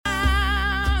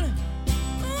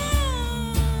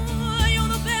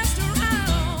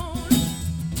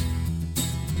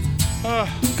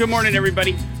Good morning,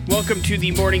 everybody. Welcome to the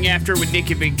Morning After with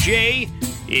Nick and Big J.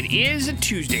 It is a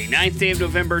Tuesday, 9th day of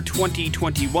November,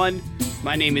 2021.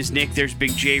 My name is Nick. There's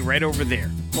Big J right over there.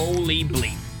 Holy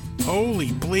bleep. Holy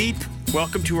bleep.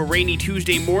 Welcome to a rainy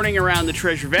Tuesday morning around the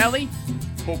Treasure Valley.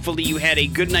 Hopefully you had a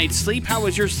good night's sleep. How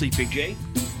was your sleep, Big J?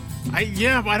 I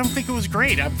don't think it was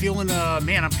great. I'm feeling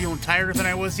tired than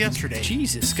I was yesterday.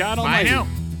 Jesus, God almighty. I know.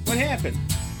 What happened?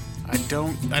 I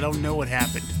don't know what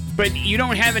happened. But you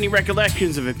don't have any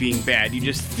recollections of it being bad. You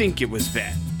just think it was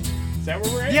bad. Is that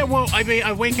where we're at? Yeah, well,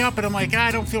 I wake up and I'm like, I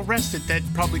don't feel rested. That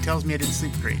probably tells me I didn't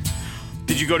sleep great.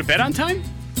 Did you go to bed on time?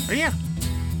 Oh, yeah.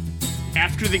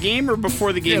 After the game or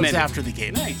before the game It was ended? after the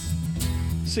game. Nice.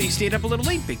 So you stayed up a little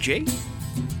late, Big J.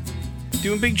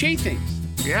 Doing Big J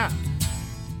things. Yeah.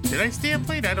 Did I stay up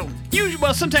late? I don't...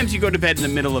 Well, sometimes you go to bed in the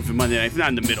middle of Monday night. Not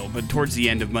in the middle, but towards the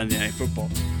end of Monday Night Football.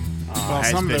 Well,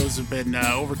 some of those have been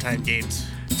overtime games.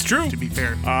 It's true. To be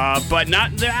fair. But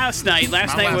not last night.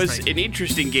 Last night was an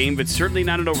interesting game, but certainly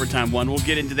not an overtime one. We'll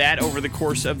get into that over the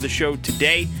course of the show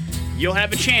today. You'll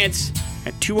have a chance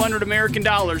at $200 American.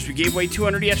 We gave away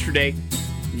 $200 yesterday.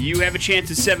 You have a chance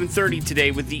at 7:30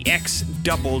 today with the X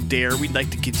Double Dare. We'd like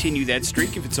to continue that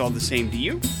streak if it's all the same to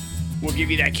you. We'll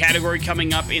give you that category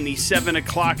coming up in the 7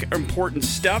 o'clock important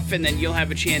stuff, and then you'll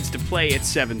have a chance to play at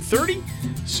 7:30.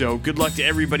 So good luck to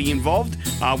everybody involved.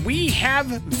 We have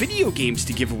video games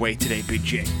to give away today, Big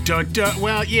J.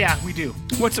 Well, yeah, we do.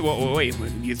 What's it? Wait,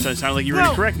 you sound like you were going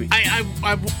to correct me.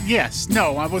 Yes.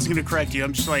 No, I wasn't going to correct you.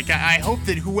 I'm just like, I hope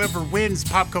that whoever wins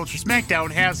Pop Culture Smackdown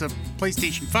has a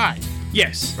PlayStation 5.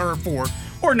 Yes. Or 4.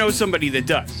 Or know somebody that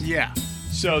does. Yeah.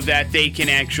 So that they can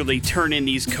actually turn in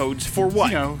these codes for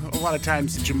what? You know, a lot of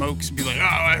times the jamokes be like, oh,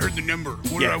 I heard the number.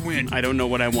 What did I win? I don't know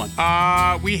what I won.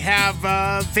 We have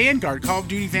Vanguard, Call of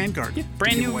Duty Vanguard. Yeah,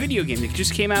 brand new video game that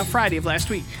just came out Friday of last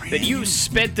week. That you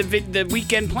spent the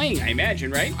weekend playing, I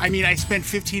imagine, right? I mean, I spent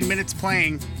 15 minutes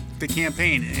playing the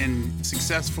campaign and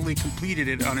successfully completed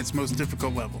it on its most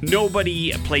difficult level.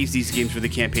 Nobody plays these games for the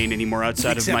campaign anymore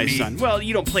outside Except of my me. son. Well,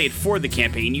 you don't play it for the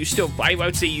campaign. You still, I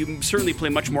would say you certainly play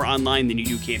much more online than you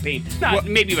do campaign. Not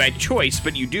maybe by choice,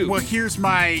 but you do. Well, here's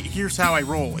how I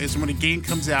roll, is when a game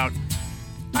comes out,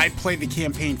 I play the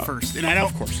campaign first. And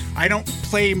of course. I don't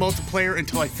play multiplayer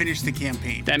until I finish the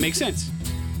campaign. That makes sense.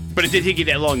 But it didn't take you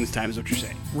that long this time, is what you're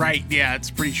saying. Right, yeah, it's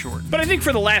pretty short. But I think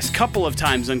for the last couple of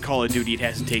times on Call of Duty, it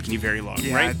hasn't taken you very long,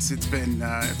 yeah, right? it's been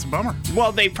it's a bummer.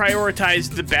 Well, they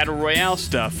prioritized the Battle Royale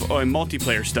stuff and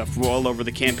multiplayer stuff all over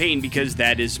the campaign because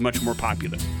that is much more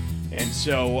popular. And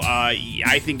so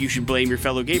I think you should blame your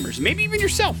fellow gamers, maybe even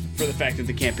yourself, for the fact that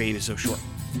the campaign is so short.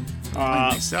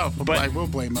 Myself, but I will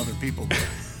blame other people.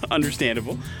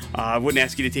 Understandable. I wouldn't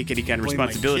ask you to take any kind of Blame my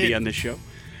responsibility kid. on this show.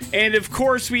 And, of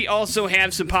course, we also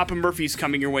have some Papa Murphys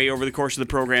coming your way over the course of the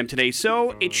program today,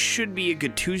 so it should be a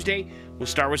good Tuesday. We'll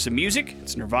start with some music.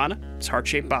 It's Nirvana. It's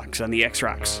Heart-Shaped Box on the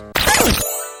X-Rocks. On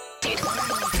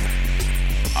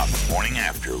the Morning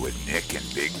After with Nick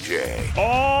and Big J.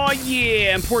 Oh,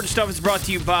 yeah. Important stuff is brought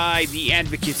to you by the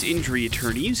Advocate's Injury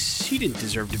Attorneys. He didn't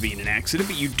deserve to be in an accident,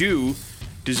 but you do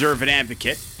deserve an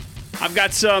advocate. I've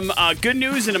got some good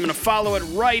news, and I'm going to follow it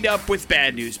right up with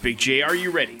bad news, Big J. Are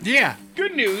you ready? Yeah.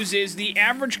 Good news is the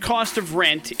average cost of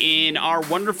rent in our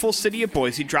wonderful city of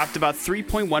Boise dropped about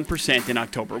 3.1% in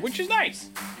October, which is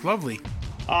nice. Lovely.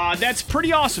 That's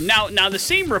pretty awesome. Now, the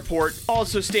same report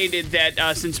also stated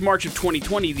that since March of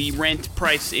 2020, the rent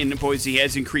price in Boise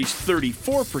has increased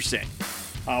 34%.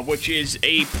 Which is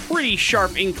a pretty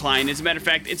sharp incline. As a matter of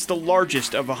fact, it's the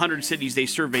largest of 100 cities they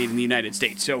surveyed in the United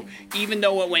States. So even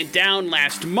though it went down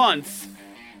last month,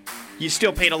 you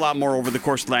still paid a lot more over the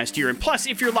course of last year. And plus,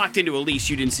 if you're locked into a lease,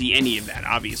 you didn't see any of that,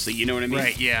 obviously. You know what I mean?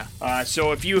 Right, yeah.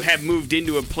 So if you have moved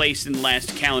into a place in the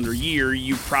last calendar year,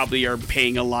 you probably are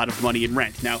paying a lot of money in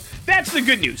rent. Now, that's the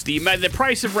good news. The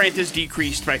price of rent has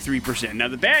decreased by 3%. Now,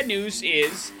 the bad news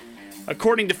is,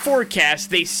 according to forecasts,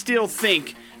 they still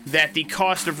think that the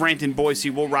cost of rent in Boise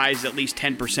will rise at least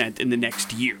 10% in the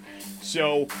next year.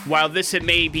 So while this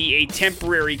may be a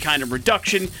temporary kind of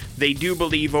reduction, they do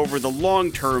believe over the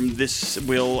long term this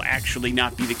will actually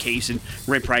not be the case and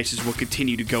rent prices will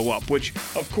continue to go up, which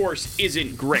of course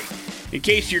isn't great. In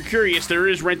case you're curious, there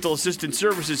is rental assistance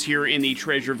services here in the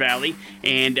Treasure Valley,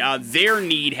 and their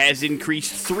need has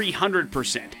increased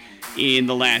 300%. In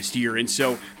the last year, and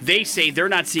so they say they're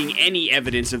not seeing any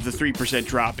evidence of the 3%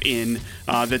 drop in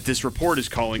that this report is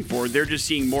calling for. They're just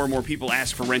seeing more and more people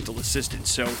ask for rental assistance.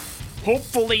 So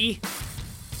hopefully,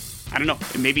 I don't know,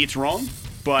 maybe it's wrong,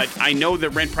 but I know that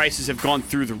rent prices have gone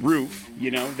through the roof.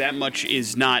 You know, that much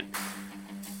is not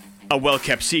a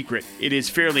well-kept secret. It is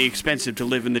fairly expensive to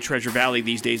live in the Treasure Valley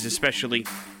these days, especially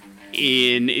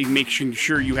in making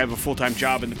sure you have a full-time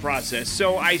job in the process.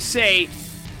 So I say,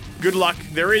 good luck.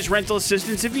 There is rental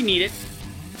assistance if you need it,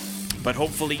 but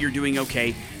hopefully you're doing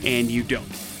okay and you don't.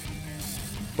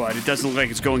 But it doesn't look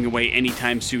like it's going away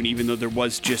anytime soon, even though there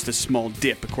was just a small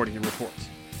dip, according to reports.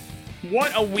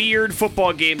 What a weird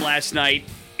football game last night.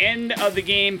 End of the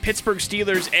game, Pittsburgh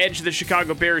Steelers edge the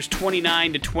Chicago Bears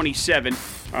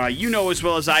 29-27. You know as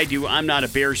well as I do, I'm not a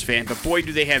Bears fan, but boy,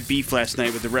 do they have beef last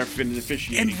night with the ref and the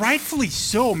officiating. And rightfully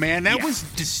so, man. That Yeah. was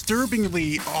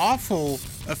disturbingly awful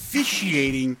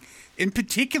officiating, in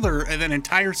particular, that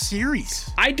entire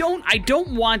series. I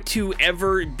don't want to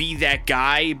ever be that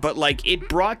guy, but like it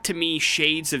brought to me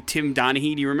shades of Tim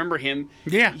Donaghy. Do you remember him?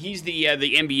 Yeah. He's the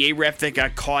NBA ref that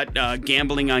got caught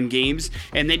gambling on games,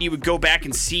 and then you would go back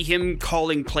and see him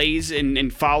calling plays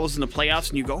and fouls in the playoffs,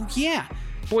 and you go, oh, yeah.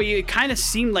 Boy, it kind of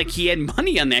seemed like he had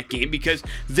money on that game because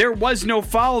there was no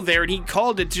foul there, and he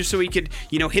called it just so he could,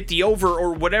 hit the over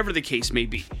or whatever the case may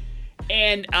be.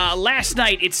 And last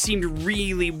night, it seemed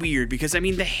really weird because,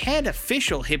 the head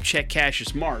official hip checked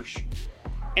Cassius Marsh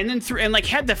and then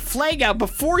had the flag out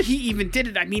before he even did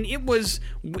it. It was,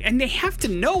 and they have to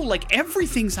know,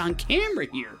 everything's on camera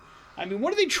here.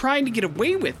 What are they trying to get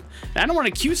away with? I don't want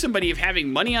to accuse somebody of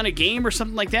having money on a game or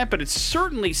something like that, but it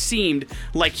certainly seemed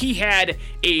like he had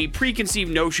a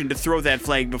preconceived notion to throw that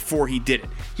flag before he did it.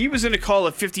 He was going to call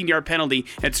a 15-yard penalty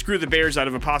and screw the Bears out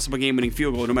of a possible game-winning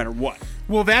field goal no matter what.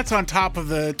 Well, that's on top of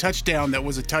the touchdown that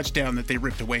was a touchdown that they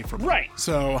ripped away from him. Right.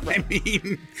 So, Right. It's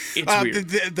weird.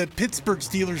 The Pittsburgh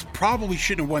Steelers probably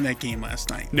shouldn't have won that game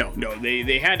last night. No,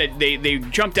 they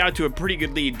jumped out to a pretty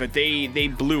good lead, but they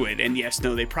blew it. And yes,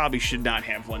 no, they probably should not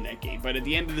have won that game. But at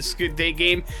the end of this good day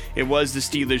game, it was the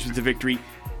Steelers with the victory.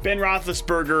 Ben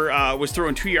Roethlisberger was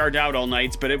throwing 2 yards out all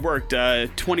night, but it worked.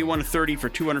 21-30 for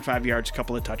 205 yards, a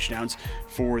couple of touchdowns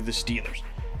for the Steelers.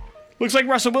 Looks like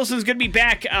Russell Wilson's going to be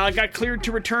back. Got cleared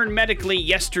to return medically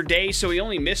yesterday, so he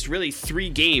only missed really 3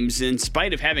 games in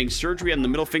spite of having surgery on the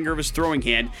middle finger of his throwing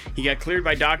hand. He got cleared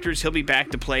by doctors. He'll be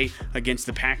back to play against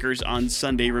the Packers on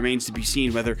Sunday. Remains to be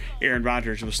seen whether Aaron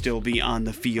Rodgers will still be on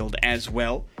the field as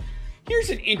well.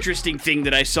 Here's an interesting thing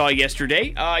that I saw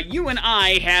yesterday. You and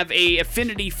I have a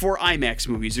affinity for IMAX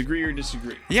movies. Agree or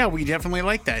disagree? Yeah, we definitely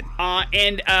like that.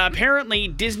 And apparently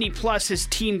Disney Plus has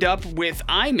teamed up with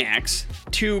IMAX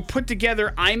to put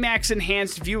together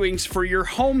IMAX-enhanced viewings for your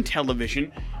home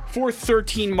television for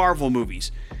 13 Marvel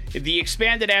movies. The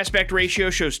expanded aspect ratio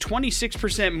shows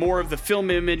 26% more of the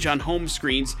film image on home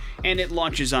screens, and it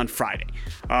launches on Friday.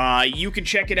 You can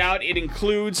check it out. It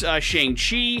includes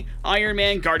Shang-Chi, Iron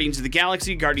Man, Guardians of the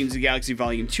Galaxy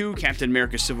Volume 2, Captain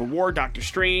America Civil War, Doctor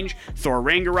Strange, Thor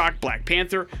Ragnarok, Black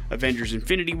Panther, Avengers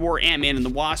Infinity War, Ant-Man and the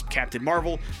Wasp, Captain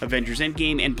Marvel, Avengers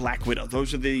Endgame, and Black Widow.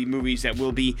 Those are the movies that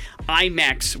will be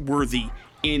IMAX-worthy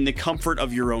in the comfort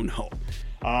of your own home.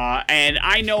 And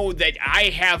I know that I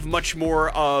have much more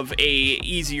of a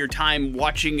easier time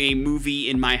watching a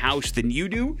movie in my house than you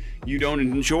do. You don't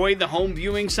enjoy the home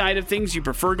viewing side of things. You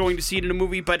prefer going to see it in a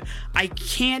movie, but I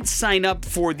can't sign up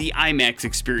for the IMAX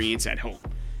experience at home.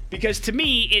 Because to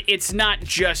me, it's not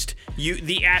just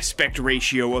the aspect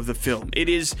ratio of the film. It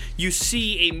is, you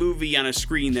see a movie on a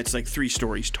screen that's like 3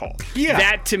 stories tall. Yeah.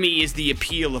 That, to me, is the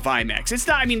appeal of IMAX. It's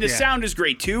not, the sound is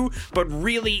great too, but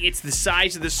really it's the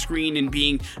size of the screen and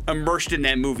being immersed in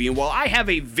that movie. And while I have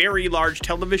a very large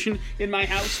television in my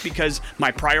house because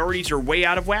my priorities are way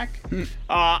out of whack,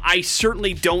 I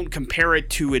certainly don't compare it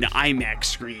to an IMAX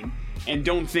screen. And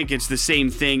don't think it's the same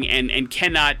thing and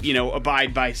cannot,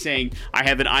 abide by saying I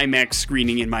have an IMAX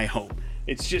screening in my home.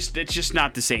 It's just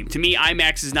not the same. To me,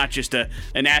 IMAX is not just an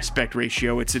aspect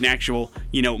ratio. It's an actual,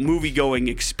 movie-going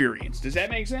experience. Does that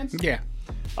make sense? Yeah.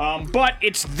 But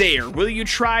it's there. Will you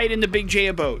try it in the Big J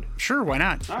abode? Sure, why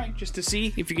not? All right, just to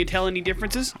see if you can tell any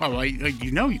differences. Well,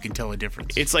 you can tell a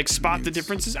difference. It's like spot the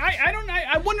differences.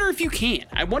 I wonder if you can.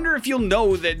 I wonder if you'll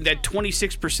know that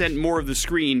 26% more of the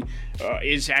screen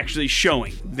is actually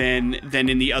showing than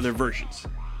in the other versions.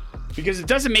 Because it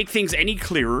doesn't make things any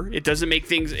clearer. It doesn't make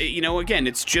things, again,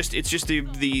 it's just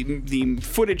the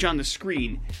footage on the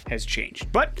screen has changed.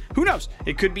 But who knows?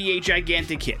 It could be a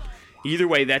gigantic hit. Either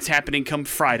way, that's happening come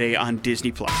Friday on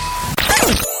Disney+.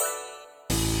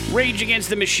 Rage Against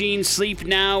the Machine, Sleep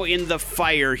Now in the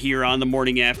Fire here on The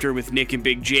Morning After with Nick and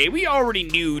Big J. We already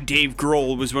knew Dave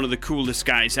Grohl was one of the coolest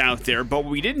guys out there, but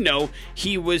we didn't know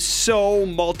he was so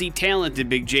multi-talented,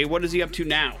 Big J. What is he up to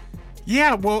now?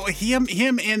 Yeah, well, him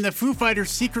and the Foo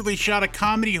Fighters secretly shot a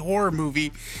comedy horror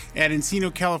movie at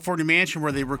Encino, California mansion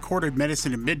where they recorded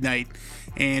Medicine at Midnight,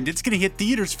 and it's going to hit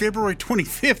theaters February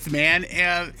 25th, man.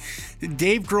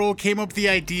 Dave Grohl came up with the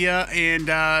idea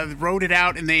and wrote it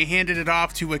out, and they handed it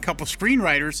off to a couple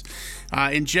screenwriters,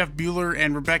 and Jeff Bueller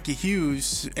and Rebecca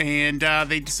Hughes, and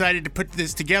they decided to put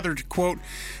this together to quote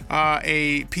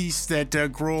a piece that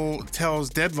Grohl tells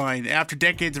Deadline. After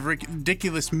decades of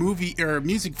ridiculous movie or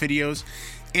music videos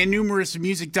and numerous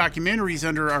music documentaries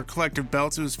under our collective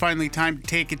belts, it was finally time to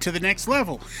take it to the next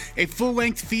level. A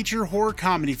full-length feature horror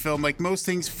comedy film. Like most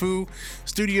things Foo,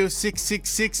 Studio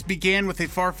 666 began with a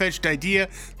far-fetched idea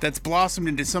that's blossomed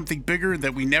into something bigger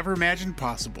that we never imagined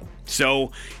possible.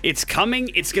 So it's coming.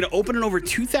 It's going to open in over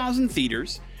 2,000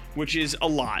 theaters, which is a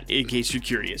lot, in case you're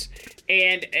curious.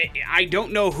 And I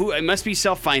don't know who, it must be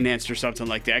self-financed or something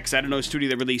like that, because I don't know a studio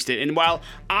that released it. And while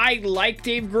I like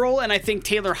Dave Grohl, and I think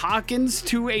Taylor Hawkins,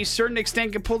 to a certain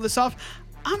extent, can pull this off,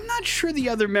 I'm not sure the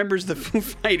other members of the Foo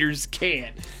Fighters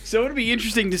can. So it'll be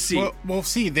interesting to see. Well, we'll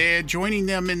see. They're joining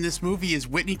them in this movie is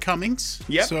Whitney Cummings.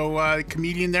 Yep. So,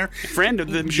 comedian there. Friend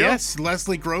of the show. Yes,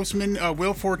 Leslie Grossman,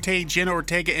 Will Forte, Jenna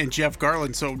Ortega, and Jeff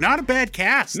Garland. So not a bad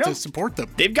cast to support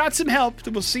them. They've got some help.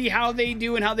 We'll see how they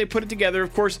do and how they put it together.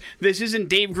 Of course, this isn't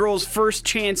Dave Grohl's first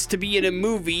chance to be in a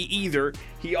movie either.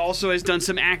 He also has done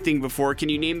some acting before. Can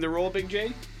you name the role, Big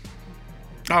J?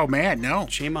 Oh, man, no.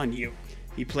 Shame on you.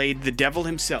 He played the devil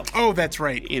himself. Oh, that's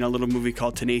right. In a little movie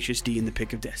called Tenacious D and the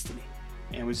Pick of Destiny.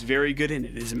 And was very good in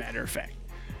it, as a matter of fact.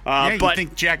 Yeah, you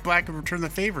think Jack Black would return the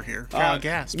favor here. Kyle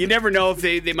Gass. You never know if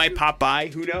they might pop by.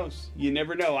 Who knows? You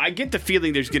never know. I get the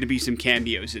feeling there's going to be some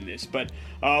cameos in this. But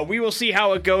we will see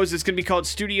how it goes. It's going to be called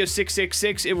Studio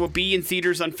 666. It will be in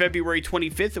theaters on February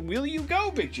 25th. Will you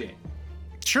go, Big J?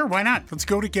 Sure, why not? Let's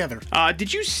go together.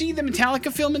 Did you see the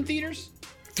Metallica film in theaters?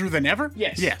 Through the Never?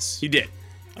 Yes. Yes. You did.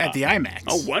 At the IMAX.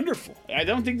 Oh, wonderful. I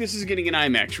don't think this is getting an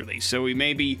IMAX release, so we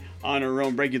may be on our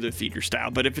own regular theater style.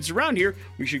 But if it's around here,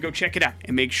 we should go check it out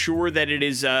and make sure that it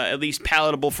is at least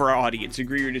palatable for our audience.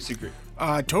 Agree or disagree?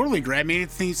 Totally agree. I mean,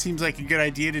 it seems like a good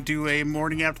idea to do a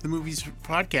morning after the movies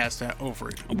podcast over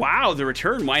it. Wow, the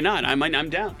return. Why not? I'm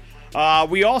down.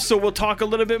 We also will talk a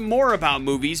little bit more about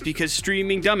movies because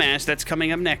Streaming Dumbass, that's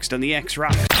coming up next on the X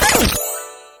Rock.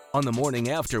 On the Morning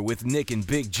After with Nick and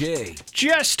Big J.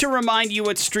 Just to remind you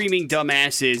what Streaming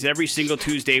Dumbass is, every single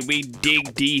Tuesday we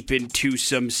dig deep into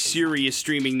some serious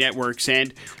streaming networks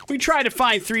and we try to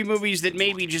find 3 movies that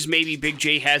maybe, just maybe, Big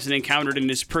J hasn't encountered in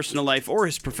his personal life or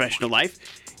his professional life.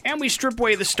 And we strip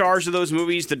away the stars of those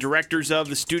movies, the directors of,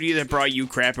 the studio that brought you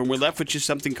crap, and we're left with just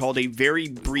something called a very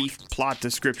brief plot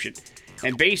description.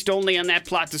 And based only on that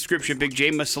plot description, Big J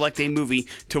must select a movie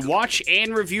to watch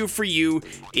and review for you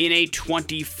in a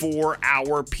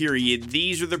 24-hour period.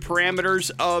 These are the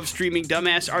parameters of Streaming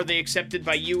Dumbass. Are they accepted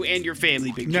by you and your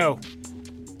family, Big J? No.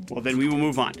 Well, then we will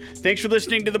move on. Thanks for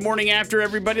listening to The Morning After,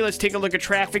 everybody. Let's take a look at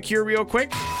traffic here real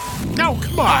quick. No,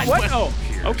 come on. What? Oh,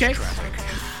 okay.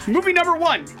 Movie number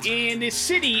 1. In the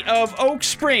city of Oak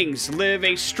Springs live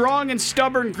a strong and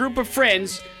stubborn group of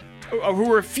friends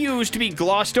who refuse to be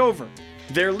glossed over.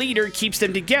 Their leader keeps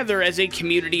them together as a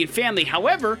community and family.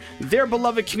 However, their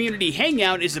beloved community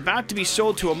hangout is about to be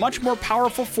sold to a much more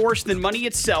powerful force than money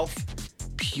itself,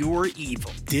 pure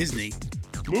evil. Disney.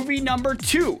 Movie number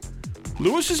 2.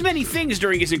 Lewis was many things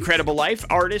during his incredible life: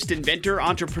 artist, inventor,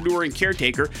 entrepreneur, and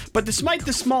caretaker. But despite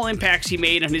the small impacts he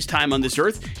made on his time on this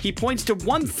earth, he points to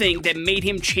one thing that made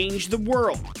him change the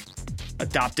world: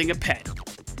 adopting a pet.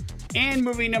 And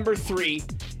movie number 3.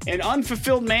 An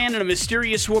unfulfilled man and a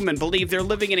mysterious woman believe they're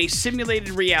living in a simulated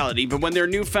reality, but when their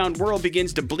newfound world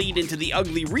begins to bleed into the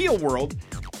ugly real world,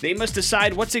 they must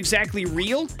decide what's exactly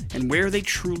real and where they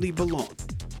truly belong.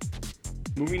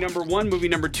 Movie number 1, movie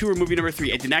number 2, or movie number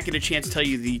 3. I did not get a chance to tell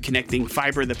you the connecting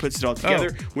fiber that puts it all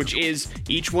together, which is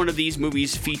each one of these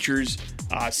movies features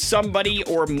somebody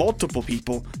or multiple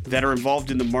people that are involved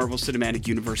in the Marvel Cinematic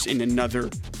Universe in another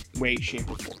way,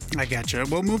 shape, or form. I gotcha.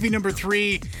 Well, movie number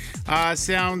 3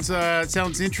 sounds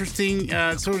interesting.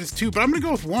 So does 2, but I'm going to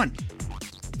go with 1.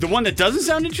 The one that doesn't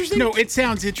sound interesting? No, it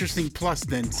sounds interesting plus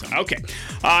then some. Okay.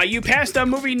 You passed on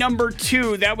movie number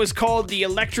 2. That was called The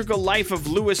Electrical Life of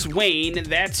Louis Wayne.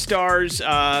 That stars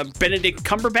Benedict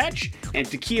Cumberbatch and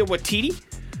Taika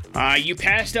Waititi. You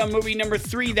passed on movie number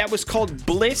 3. That was called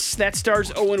Bliss. That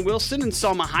stars Owen Wilson and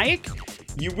Salma Hayek.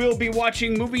 You will be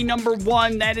watching movie number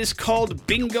 1. That is called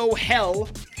Bingo Hell.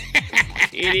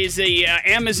 It is a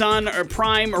Amazon or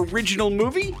Prime original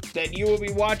movie that you will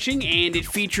be watching, and it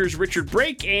features Richard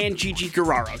Brake and Gigi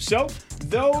Guerrero. So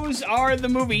those are the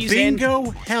movies.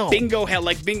 Bingo Hell. Bingo Hell,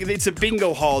 like bingo. It's a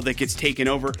bingo hall that gets taken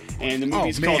over, and the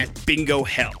movie's called Bingo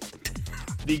Hell.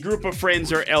 The group of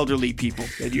friends are elderly people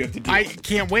that you have to deal with. I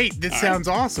can't wait. This sounds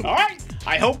awesome. All right.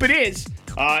 I hope it is.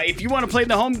 If you want to play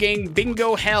the home game,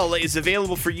 Bingo Hell is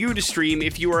available for you to stream.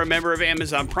 If you are a member of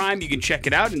Amazon Prime, you can check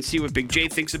it out and see what Big J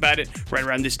thinks about it right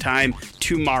around this time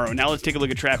tomorrow. Now let's take a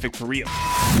look at traffic for real.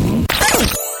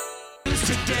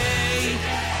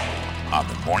 On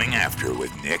the morning after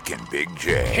with Nick and Big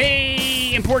J.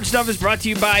 Hey, important stuff is brought to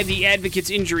you by the Advocates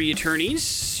Injury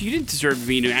Attorneys. You didn't deserve to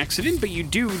be in an accident, but you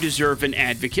do deserve an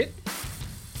advocate.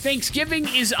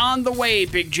 Thanksgiving is on the way,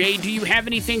 Big J. Do you have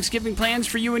any Thanksgiving plans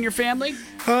for you and your family?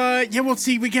 Yeah, we'll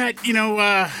see. We got,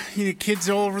 kids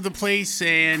all over the place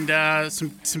and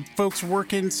some folks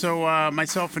working. So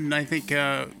myself and I think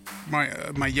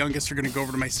my youngest are going to go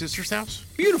over to my sister's house.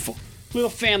 Beautiful. Little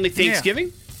family Thanksgiving.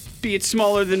 Yeah. Be it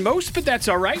smaller than most, but that's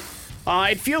all right.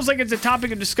 It feels like it's a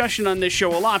topic of discussion on this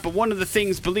show a lot, but one of the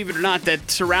things, believe it or not, that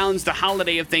surrounds the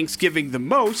holiday of Thanksgiving the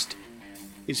most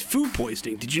is food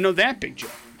poisoning. Did you know that, Big J?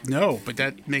 No, but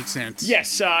that makes sense.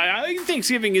 Yes,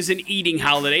 Thanksgiving is an eating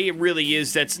holiday. It really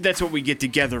is. That's what we get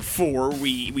together for.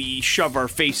 We shove our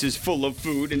faces full of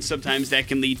food, and sometimes that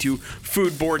can lead to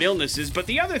foodborne illnesses. But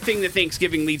the other thing that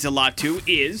Thanksgiving leads a lot to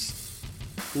is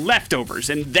leftovers,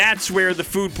 and that's where the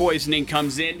food poisoning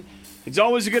comes in. It's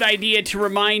always a good idea to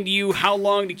remind you how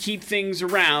long to keep things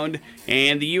around,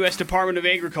 and the U.S. Department of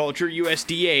Agriculture,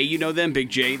 USDA, you know them, Big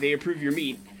J, they approve your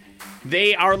meat.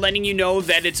 They are letting you know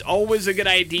that it's always a good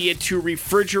idea to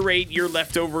refrigerate your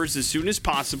leftovers as soon as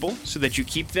possible so that you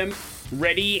keep them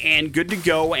ready and good to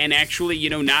go and actually,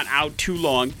 not out too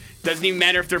long. Doesn't even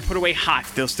matter if they're put away hot,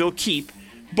 they'll still keep.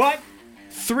 But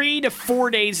 3 to 4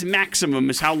 days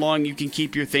maximum is how long you can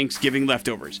keep your Thanksgiving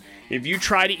leftovers. If you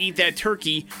try to eat that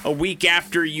turkey a week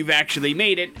after you've actually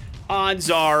made it, odds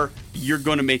are you're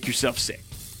going to make yourself sick.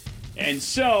 And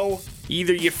so,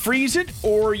 either you freeze it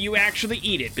or you actually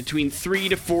eat it between 3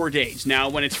 to 4 days. Now,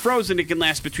 when it's frozen, it can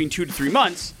last between 2 to 3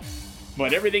 months.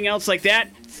 But everything else like that,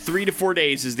 3 to 4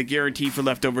 days is the guarantee for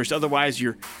leftovers. Otherwise,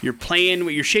 you're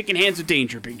shaking hands with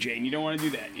danger, Big J, and you don't want to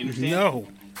do that. You understand? No.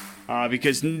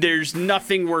 Because there's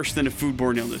nothing worse than a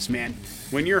foodborne illness, man.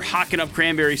 When you're hocking up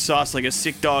cranberry sauce like a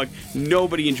sick dog,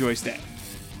 nobody enjoys that.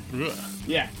 Ugh.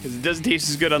 Yeah, because it doesn't taste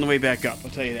as good on the way back up. I'll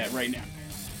tell you that right now.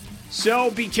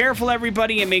 So be careful,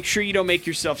 everybody, and make sure you don't make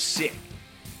yourself sick.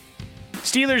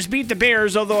 Steelers beat the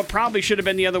Bears, although it probably should have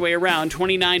been the other way around.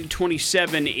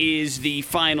 29-27 is the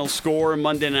final score.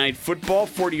 Monday Night Football,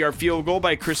 40-yard field goal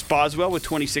by Chris Boswell with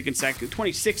 26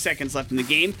 seconds left in the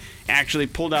game. Actually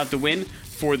pulled out the win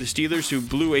for the Steelers, who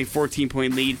blew a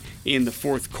 14-point lead in the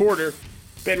fourth quarter.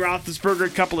 Ben Roethlisberger, a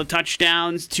couple of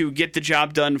touchdowns to get the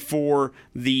job done for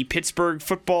the Pittsburgh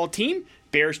football team.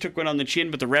 Bears took one on the chin,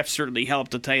 but the refs certainly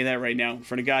helped. I'll tell you that right now, in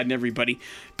front of God and everybody.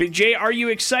 Big J, are you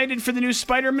excited for the new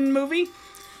Spider-Man movie?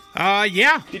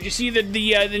 Yeah. Did you see the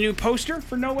new poster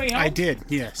for No Way Home? I did,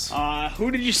 yes.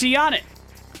 Who did you see on it?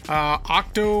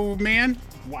 Octoman?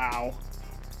 Wow.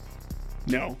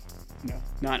 No,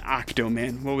 not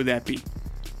Octoman. What would that be?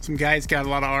 Some guy's got a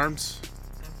lot of arms.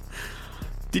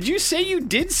 Did you say you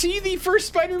did see the first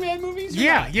Spider-Man movies?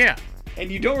 Yeah. And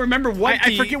you don't remember what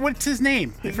I forget what's his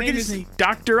name. His name is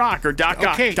Dr. Ock or Doc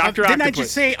Ock. Okay, Dr. didn't Octopus. I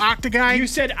just say Octoguy? You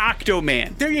said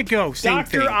Octoman. There you go, same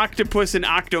thing. Dr. Octopus and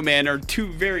Octoman are two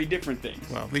very different things.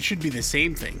 Well, they should be the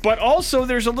same thing. But also,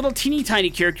 there's a little teeny tiny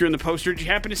character in the poster. Did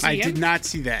you happen to see him? I did not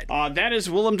see that. That is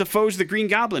Willem Dafoe's The Green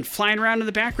Goblin, flying around in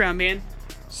the background, man.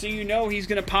 So you know he's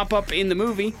going to pop up in the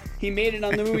movie. He made it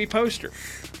on the movie poster.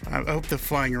 I hope the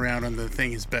flying around on the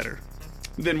thing is better.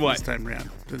 Then what? This time around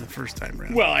than the first time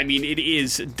around. Well, I mean, it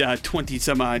is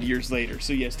 20-some-odd years later,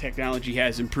 so yes, technology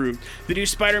has improved. The new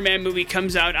Spider-Man movie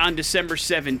comes out on December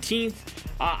 17th.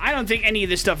 I don't think any of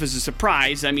this stuff is a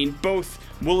surprise. I mean, both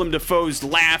Willem Dafoe's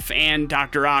laugh and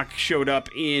Dr. Ock showed up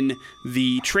in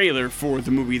the trailer for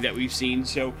the movie that we've seen,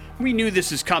 so we knew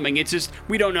this is coming. It's just,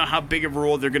 we don't know how big of a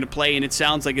role they're going to play, and it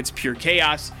sounds like it's pure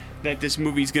chaos that this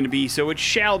movie's going to be, so it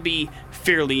shall be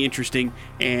fairly interesting,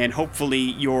 and hopefully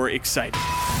you're excited.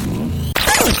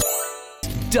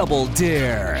 Double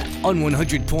Dare on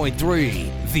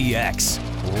 100.3 The X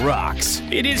rocks.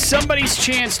 It is somebody's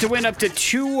chance to win up to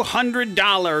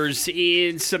 $200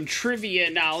 in some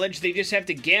trivia knowledge. They just have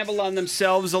to gamble on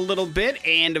themselves a little bit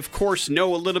and, of course,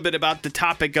 know a little bit about the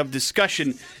topic of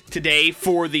discussion today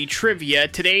for the trivia.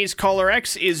 Today's caller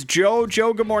X is Joe.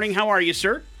 Joe, good morning. How are you,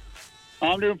 sir?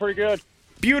 I'm doing pretty good.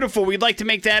 Beautiful. We'd like to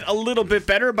make that a little bit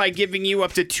better by giving you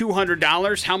up to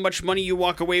 $200. How much money you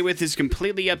walk away with is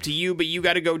completely up to you, but you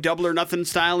got to go double or nothing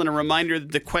style. And a reminder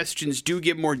that the questions do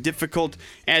get more difficult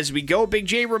as we go. Big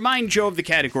J, remind Joe of the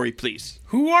category, please.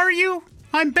 Who are you?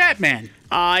 I'm Batman.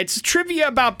 It's trivia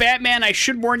about Batman. I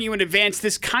should warn you in advance,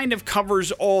 this kind of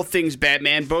covers all things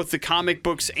Batman, both the comic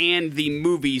books and the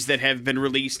movies that have been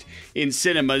released in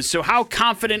cinemas. So how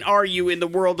confident are you in the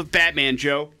world of Batman,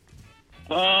 Joe?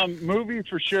 Movies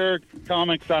for sure.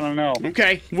 Comics, I don't know.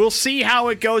 Okay, we'll see how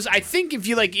it goes. I think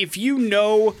if you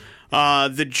know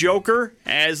the Joker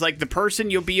as like the person,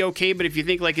 you'll be okay. But if you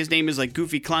think like his name is like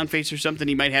Goofy Clownface or something,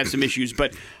 he might have some issues.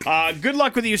 But good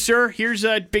luck with you, sir. Here's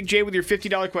Big J with your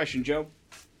 $50 question, Joe.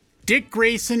 Dick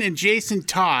Grayson and Jason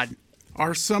Todd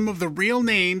are some of the real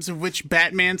names of which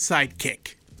Batman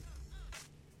sidekick?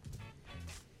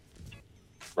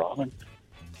 Robin.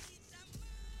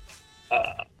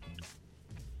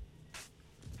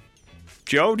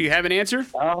 Joe, do you have an answer?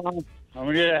 I'm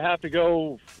gonna have to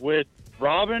go with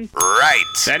Robin. Right.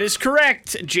 That is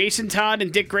correct. Jason Todd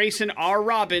and Dick Grayson are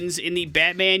Robins in the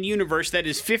Batman universe. That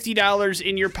is $50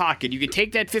 in your pocket. You can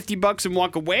take that $50 and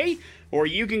walk away, or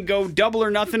you can go double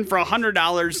or nothing for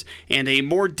 $100 and a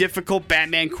more difficult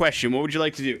Batman question. What would you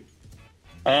like to do?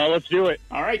 Let's do it.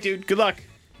 All right, dude. Good luck.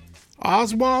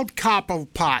 Oswald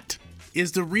Cobblepot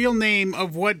is the real name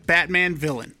of what Batman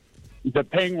villain? The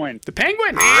Penguin. The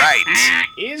Penguin. Right.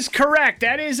 Is correct.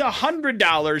 That is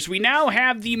 $100. We now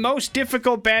have the most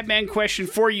difficult Batman question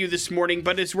for you this morning,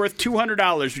 but it's worth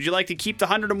 $200. Would you like to keep the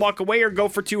 100 and walk away, or go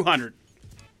for 200?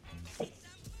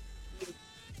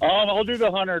 I'll do the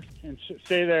 100 and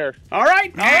stay there. All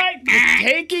right. You're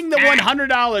taking the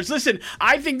 $100. Listen,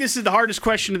 I think this is the hardest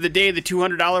question of the day, the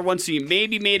 $200 one, so you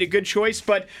maybe made a good choice,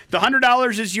 but the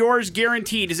 $100 is yours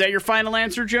guaranteed. Is that your final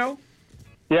answer, Joe?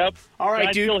 Yep. All right, Can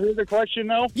I dude. still hear the question,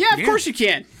 though? Yeah, of course you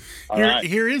can. All right.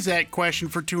 Here is that question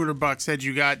for $200 had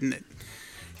you gotten it.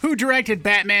 Who directed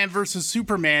Batman vs.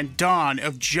 Superman Dawn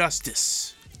of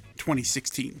Justice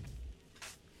 2016?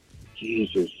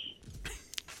 Jesus.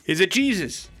 Is it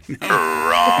Jesus?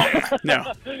 Wrong.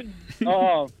 No.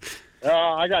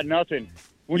 I got nothing.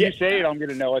 When you say it, I'm going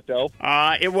to know it, though.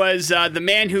 It was the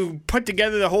man who put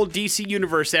together the whole DC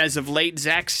universe as of late,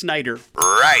 Zack Snyder.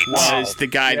 Right. Was the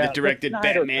guy Yeah, that directed the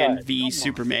Snyder Batman Cut. v Come on.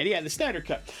 Superman. Yeah, the Snyder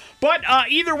Cut. But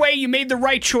either way, you made the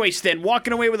right choice then.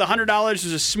 Walking away with $100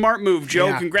 is a smart move, Joe.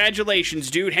 Yeah.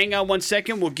 Congratulations, dude. Hang on 1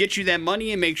 second. We'll get you that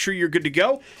money and make sure you're good to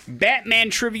go.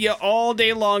 Batman trivia all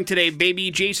day long today,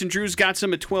 baby. Jason Drew's got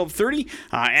some at 12:30.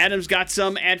 Adam's got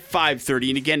some at 5:30.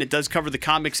 And again, it does cover the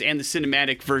comics and the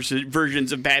cinematic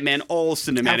versions of Batman, all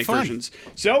cinematic Have fun. versions.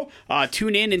 So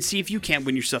tune in and see if you can't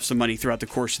win yourself some money throughout the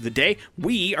course of the day.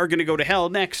 We are going to go to hell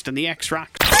next on the X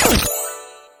Rocks.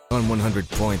 On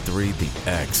 100.3,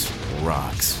 the X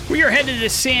rocks. We are headed to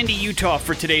Sandy, Utah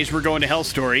for today's We're Going to Hell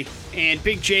story. And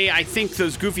Big J, I think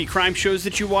those goofy crime shows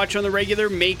that you watch on the regular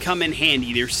may come in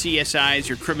handy. Their CSIs,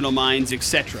 your Criminal Minds,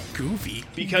 etc. Goofy.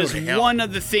 Because Go to hell. one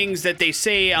of the things that they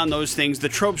say on those things, the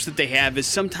tropes that they have, is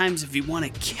sometimes if you want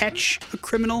to catch a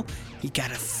criminal, you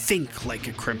gotta think like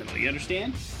a criminal. You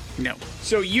understand? No.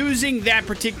 So using that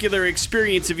particular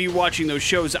experience of you watching those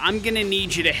shows, I'm going to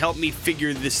need you to help me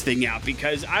figure this thing out,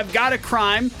 because I've got a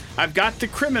crime, I've got the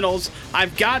criminals,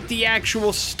 I've got the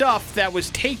actual stuff that was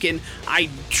taken. I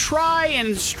try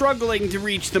and struggling to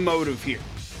reach the motive here.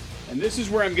 And this is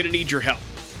where I'm going to need your help.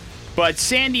 But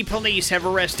Sandy police have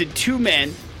arrested two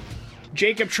men,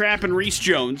 Jacob Trapp and Reese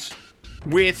Jones,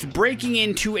 with breaking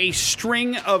into a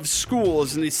string of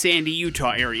schools in the Sandy,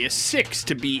 Utah area, 6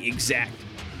 to be exact.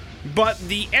 But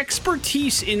the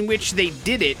expertise in which they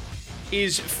did it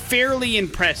is fairly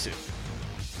impressive.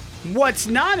 What's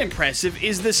not impressive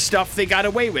is the stuff they got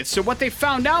away with. So what they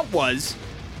found out was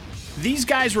these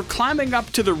guys were climbing up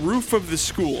to the roof of the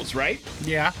schools, right?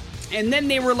 Yeah. And then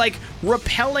they were like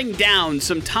rappelling down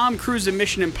some Tom Cruise and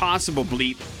Mission Impossible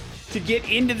bleep to get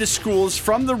into the schools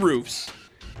from the roofs.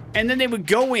 And then they would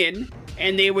go in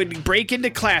and they would break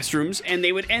into classrooms and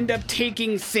they would end up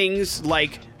taking things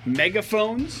like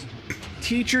megaphones,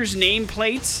 teachers'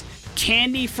 nameplates,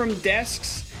 candy from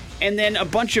desks, and then a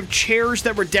bunch of chairs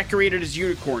that were decorated as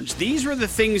unicorns. These were the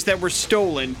things that were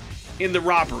stolen in the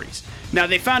robberies. Now,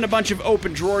 they found a bunch of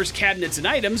open drawers, cabinets, and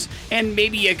items, and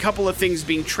maybe a couple of things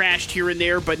being trashed here and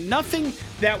there, but nothing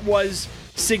that was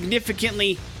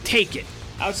significantly taken,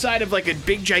 outside of like a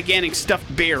big, gigantic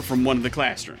stuffed bear from one of the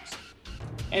classrooms.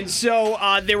 And so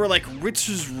they were like, this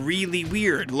is really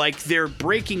weird. Like, they're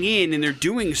breaking in and they're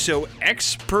doing so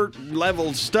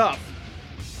expert-level stuff,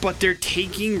 but they're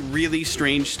taking really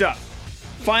strange stuff.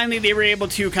 Finally, they were able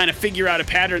to kind of figure out a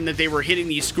pattern that they were hitting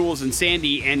these schools in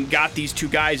Sandy and got these two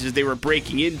guys as they were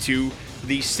breaking into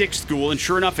the 6th school. And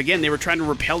sure enough, again, they were trying to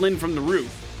rappel in from the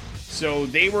roof. So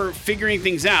they were figuring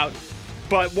things out.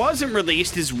 but wasn't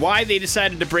released is why they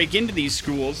decided to break into these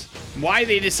schools, why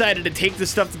they decided to take the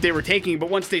stuff that they were taking. But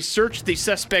once they searched the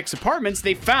suspects' apartments,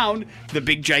 they found the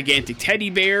big gigantic teddy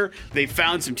bear, they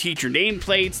found some teacher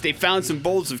nameplates, they found some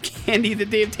bowls of candy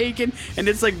that they have taken. And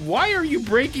it's like, why are you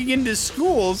breaking into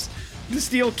schools to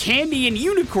steal candy and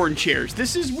unicorn chairs?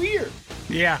 This is weird.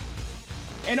 Yeah.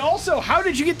 And also, how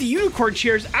did you get the unicorn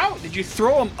chairs out? Did you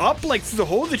throw them up like through the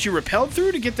hole that you rappelled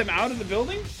through to get them out of the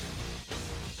building?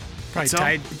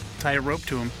 Probably tied a rope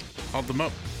to him, hauled them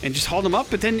up. And just hauled them up,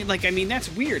 but then, like, I mean,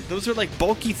 that's weird. Those are, like,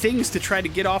 bulky things to try to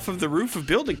get off of the roof of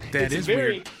building. That is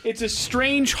weird. It's a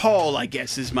strange haul, I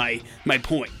guess, is my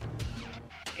point.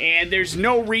 And there's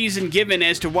no reason given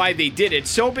as to why they did it.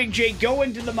 So, Big J, go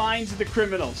into the minds of the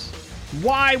criminals.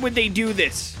 Why would they do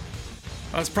this?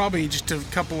 Well, it's probably just a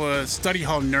couple of study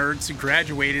hall nerds who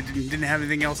graduated and didn't have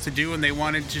anything else to do, and they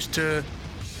wanted just to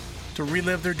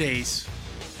relive their days.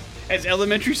 As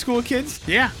elementary school kids?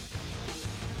 Yeah.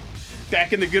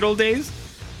 Back in the good old days?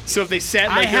 So if they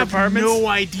sat in their apartments, no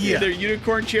idea. in their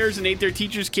unicorn chairs and ate their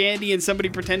teacher's candy and somebody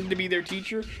pretended to be their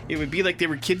teacher, it would be like they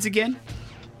were kids again?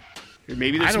 Or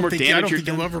maybe there's some more damage. I don't think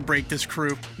you'll ever break this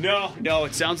crew. No,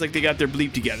 it sounds like they got their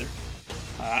bleep together.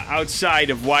 Outside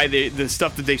of why the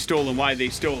stuff that they stole and why they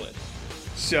stole it.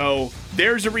 So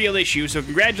there's a real issue. So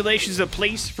congratulations to the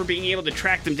police for being able to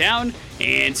track them down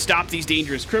and stop these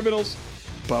dangerous criminals.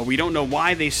 But we don't know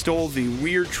why they stole the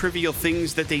weird, trivial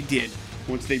things that they did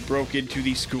once they broke into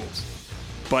these schools.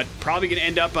 But probably going to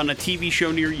end up on a TV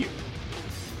show near you.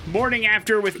 Morning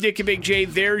After with Nick and Big J.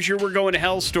 There's your We're Going to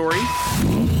Hell story.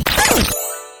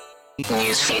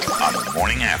 Newsfeed on the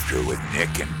Morning After with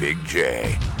Nick and Big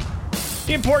J.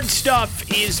 Important Stuff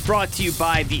is brought to you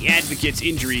by the Advocates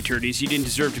Injury Attorneys. You didn't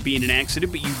deserve to be in an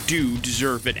accident, but you do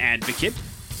deserve an advocate.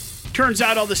 Turns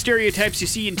out all the stereotypes you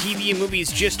see in TV and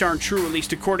movies just aren't true, at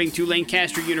least according to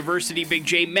Lancaster University. Big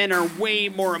J, men are way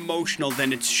more emotional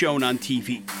than it's shown on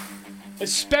TV,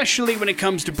 especially when it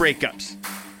comes to breakups.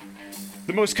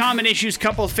 The most common issues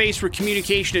couples faced were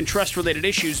communication and trust-related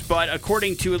issues, but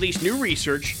according to at least new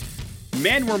research,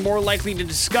 men were more likely to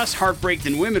discuss heartbreak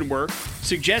than women were,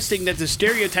 suggesting that the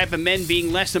stereotype of men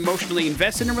being less emotionally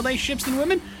invested in relationships than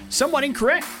women, somewhat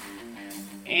incorrect.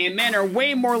 And men are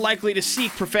way more likely to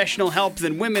seek professional help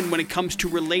than women when it comes to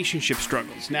relationship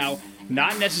struggles. Now,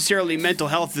 not necessarily mental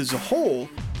health as a whole,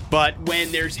 but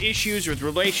when there's issues with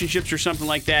relationships or something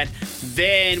like that,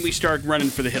 then we start running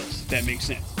for the hills. That makes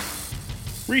sense.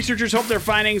 Researchers hope their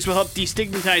findings will help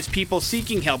destigmatize people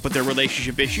seeking help with their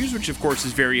relationship issues, which of course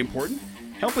is very important.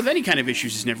 Help with any kind of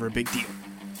issues is never a big deal.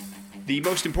 The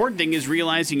most important thing is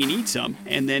realizing you need some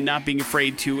and then not being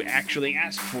afraid to actually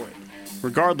ask for it,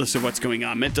 regardless of what's going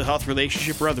on, mental health,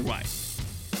 relationship, or otherwise.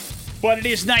 But it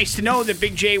is nice to know that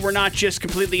Big J, we're not just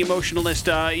completely emotionalist,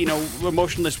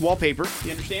 emotionalist wallpaper.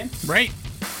 You understand? Right.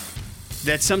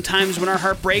 That sometimes when our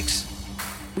heart breaks,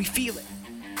 we feel it.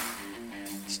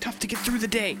 It's tough to get through the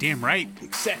day. Damn right.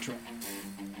 Etc.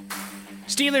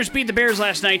 Steelers beat the Bears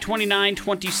last night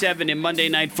 29-27 in Monday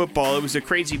Night Football. It was a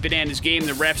crazy bananas game.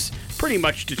 The refs pretty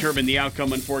much determined the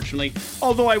outcome, unfortunately.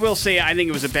 Although I will say I think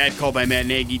it was a bad call by Matt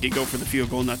Nagy to go for the field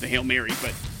goal, not the Hail Mary.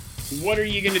 But what are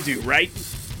you going to do, right?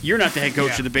 You're not the head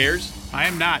coach of the Bears. I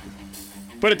am not.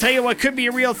 But I'll tell you what could be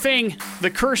a real thing.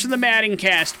 The curse of the Madden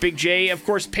cast, Big J. Of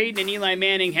course, Peyton and Eli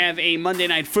Manning have a Monday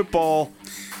Night Football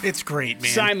It's great,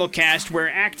 man. simulcast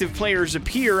where active players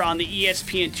appear on the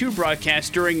ESPN2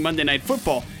 broadcast during Monday Night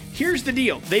Football. Here's the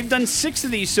deal. They've done 6 of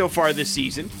these so far this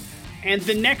season. And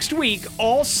the next week,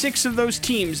 all 6 of those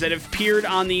teams that have appeared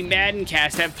on the Madden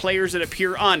cast, have players that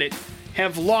appear on it,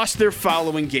 have lost their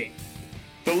following game.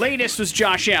 The latest was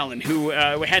Josh Allen, who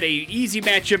had a easy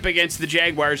matchup against the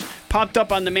Jaguars, popped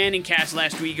up on the Manning cast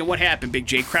last week, and what happened, Big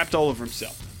J? Crapped all over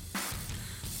himself.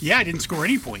 Yeah, I didn't score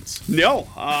any points. No,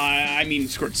 he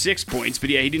scored 6 points, but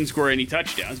yeah, he didn't score any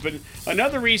touchdowns. But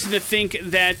another reason to think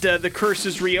that the curse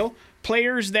is real,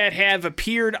 players that have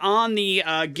appeared on the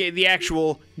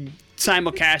actual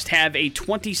simulcast have a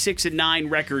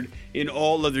 26-9 record in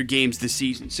all other games this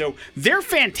season. So they're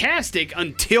fantastic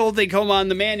until they come on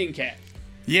the Manning cast.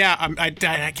 Yeah, I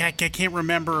can't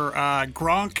remember.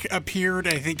 Gronk appeared.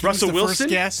 I think he Russell was the Wilson? first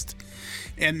guest.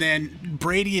 And then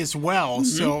Brady as well. Mm-hmm.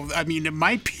 So, I mean, it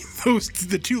might be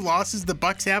the 2 losses the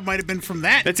Bucs have might have been from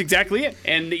that. That's exactly it.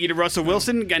 And Russell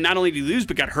Wilson, not only did he lose,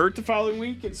 but got hurt the following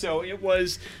week. And so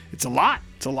it's a lot.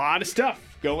 It's a lot of stuff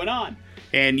going on.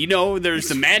 And, there's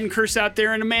the Madden curse out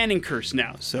there and a Manning curse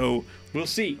now. So we'll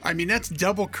see. I mean, that's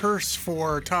double curse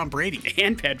for Tom Brady.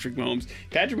 And Patrick Mahomes.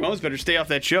 Patrick Mahomes better stay off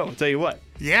that show, I'll tell you what.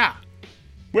 Yeah.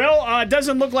 Well, it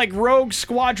doesn't look like Rogue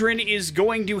Squadron is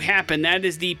going to happen. That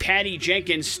is the Patty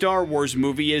Jenkins Star Wars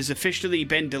movie. It has officially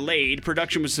been delayed.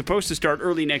 Production was supposed to start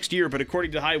early next year, but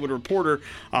according to The Hollywood Reporter,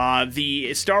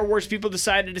 the Star Wars people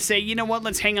decided to say, you know what,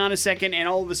 let's hang on a second, and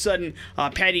all of a sudden,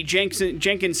 Patty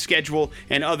Jenkins' schedule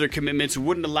and other commitments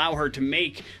wouldn't allow her to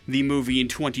make the movie in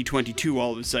 2022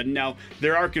 all of a sudden. Now,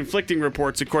 there are conflicting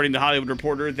reports, according to The Hollywood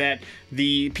Reporter, that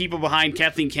the people behind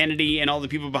Kathleen Kennedy and all the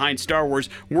people behind Star Wars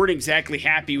weren't exactly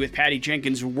happy with Patty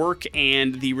Jenkins' work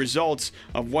and the results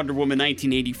of Wonder Woman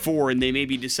 1984, and they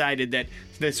maybe decided that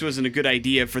this wasn't a good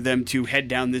idea for them to head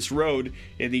down this road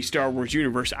in the Star Wars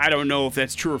universe. I don't know if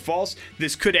that's true or false.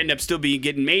 This could end up still being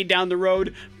getting made down the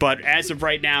road, but as of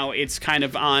right now, it's kind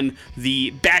of on the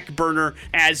back burner,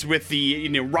 as with the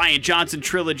Rian Johnson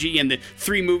trilogy and the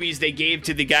 3 movies they gave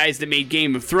to the guys that made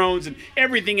Game of Thrones and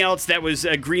everything else that was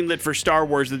greenlit for Star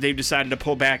Wars that they've decided to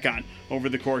pull back on over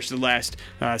the course of the last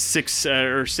 6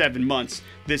 or 7 months.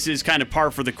 This is kind of par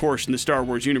for the course in the Star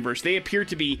Wars universe. They appear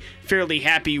to be fairly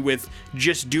happy with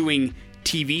just doing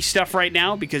TV stuff right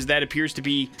now because that appears to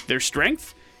be their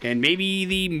strength. And maybe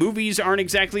the movies aren't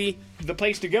exactly the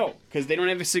place to go because they don't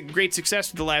have a great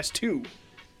success with the last 2.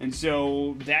 And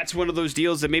so that's one of those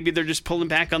deals that maybe they're just pulling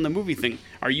back on the movie thing.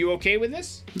 Are you okay with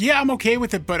this? Yeah, I'm okay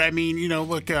with it. But I mean,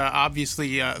 look,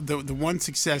 obviously the one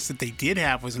success that they did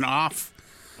have was an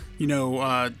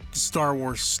Star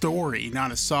Wars story,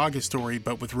 not a saga story,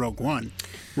 but with Rogue One.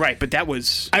 Right, but that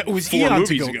was it was 4 eons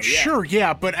movies ago. Yeah. Sure,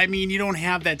 yeah, but I mean, you don't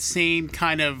have that same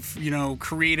kind of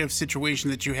creative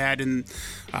situation that you had in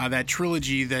that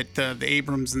trilogy that the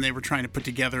Abrams and they were trying to put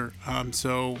together.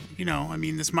 So I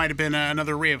mean, this might have been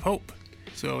another ray of hope.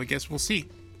 So I guess we'll see.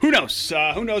 Who knows?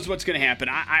 Who knows what's going to happen?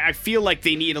 I feel like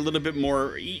they need a little bit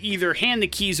more. Either hand the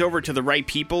keys over to the right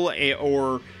people,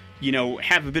 or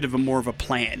have a bit of more of a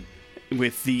plan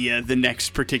with the next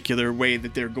particular way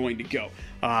that they're going to go.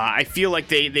 I feel like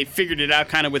they figured it out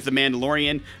kind of with The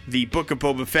Mandalorian. The Book of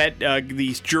Boba Fett,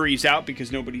 the jury's out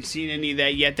because nobody's seen any of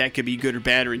that yet. That could be good or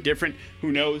bad or indifferent.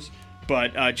 Who knows?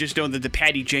 But just know that the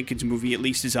Patty Jenkins movie at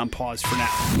least is on pause for now.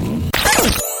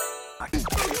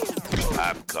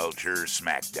 Pop Culture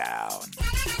Smackdown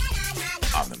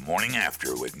on the morning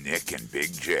after with Nick and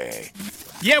Big J.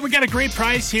 Yeah, we got a great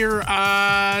prize here.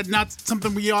 Not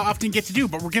something we often get to do,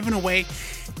 but we're giving away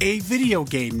a video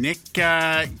game, Nick.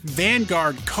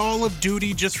 Vanguard Call of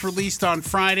Duty just released on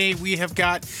Friday. We have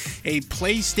got a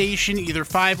PlayStation, either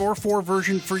 5 or 4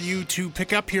 version for you to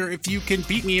pick up here if you can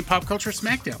beat me in Pop Culture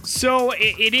Smackdown. So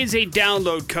it is a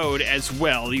download code as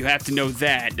well. You have to know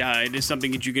that. It is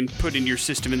something that you can put in your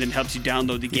system and then helps you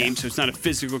download the game, so it's not a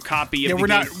physical copy of the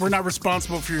game. We're not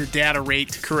responsible for your data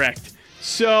rate. Correct.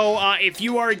 So, if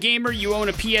you are a gamer, you own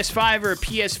a PS5 or a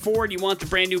PS4, and you want the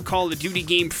brand new Call of Duty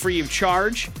game free of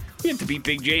charge, you have to beat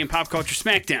Big J in Pop Culture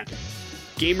Smackdown.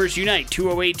 Gamers Unite,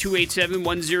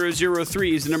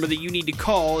 208-287-1003 is the number that you need to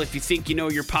call if you think you know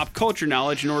your pop culture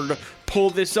knowledge in order to pull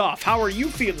this off. How are you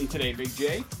feeling today, Big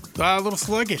J? A little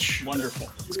sluggish. Wonderful.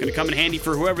 It's going to come in handy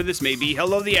for whoever this may be.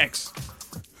 Hello, the X.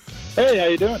 Hey, how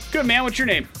you doing? Good, man. What's your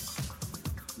name?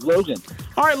 Logan.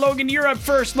 All right, Logan, you're up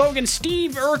first. Logan,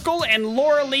 Steve Urkel and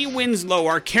Laura Lee Winslow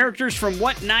are characters from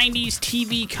what 90s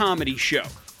TV comedy show?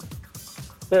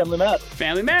 Family Matters.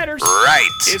 Family Matters. Right.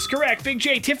 Is correct. Big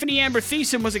J, Tiffany Amber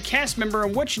Thiessen was a cast member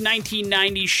in which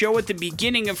 1990s show at the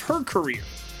beginning of her career?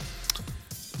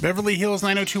 Beverly Hills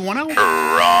 90210?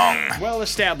 Wrong. Well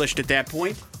established at that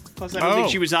point. Plus, I don't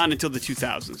think she was on until the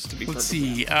 2000s, to be Let's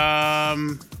perfectly see.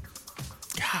 honest.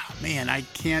 Man, I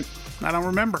don't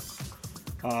remember.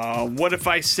 What if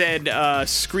I said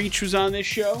Screech was on this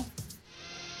show?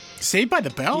 Saved by the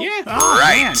Bell? Yeah. Oh,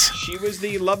 Right. man. She was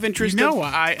the love interest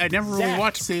I never really Zach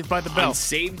watched Saved by the on Bell.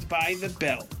 Saved by the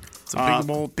Bell. It's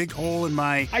a big hole in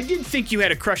my... I did think you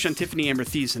had a crush on Tiffany Amber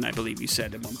Thiessen, I believe you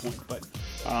said at one point, but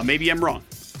maybe I'm wrong.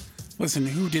 Listen,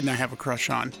 who didn't I have a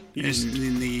crush on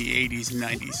in the 80s and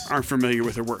 90s? Aren't familiar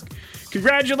with her work.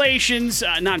 Congratulations.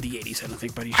 Not the 80s, I don't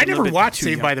think, buddy. I never watched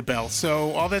Saved by the Bell,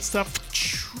 so all that stuff,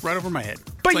 right over my head.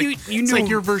 But it's you it's knew- like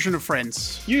your version of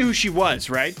Friends. You knew who she was,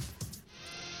 right?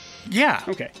 Yeah.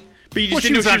 Okay. But you just Well,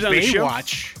 didn't know she was on the show?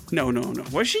 Baywatch. No.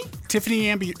 Was she? Tiffany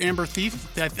Amber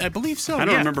Thief? I believe so. I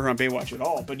don't remember her on Baywatch at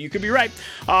all, but you could be right.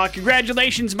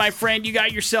 Congratulations, my friend. You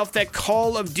got yourself that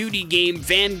Call of Duty game,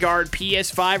 Vanguard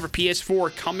PS5 or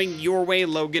PS4 coming your way,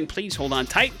 Logan. Please hold on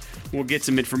tight. We'll get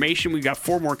some information. We've got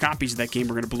 4 more copies of that game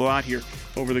we're going to blow out here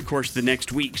over the course of the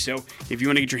next week. So if you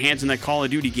want to get your hands on that Call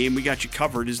of Duty game, we got you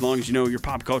covered as long as you know your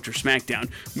Pop Culture Smackdown.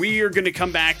 We are going to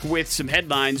come back with some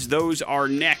headlines. Those are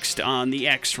next on the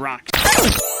X Rocks.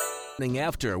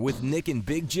 After with Nick and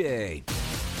Big J.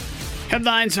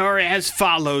 Headlines are as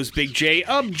follows, Big J.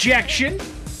 Objection.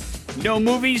 No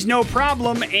movies, no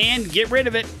problem, and get rid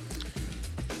of it.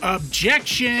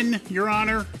 Objection, Your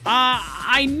Honor.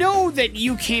 I know that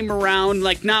you came around,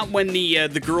 like, not when the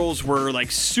girls were,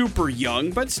 like, super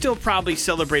young, but still probably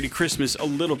celebrated Christmas a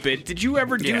little bit. Did you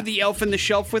ever do the Elf on the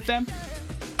Shelf with them?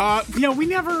 We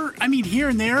never, here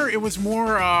and there, it was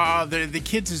more the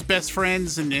kids' best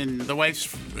friends and the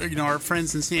wife's, our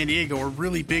friends in San Diego were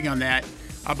really big on that.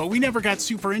 But we never got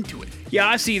super into it.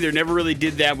 Yeah, us either. Never really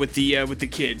did that with the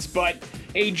kids. But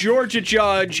a Georgia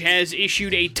judge has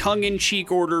issued a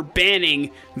tongue-in-cheek order banning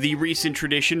the recent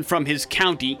tradition from his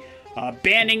county,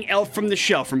 banning Elf from the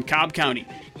Shelf from Cobb County.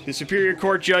 The Superior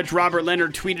Court Judge Robert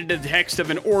Leonard tweeted the text of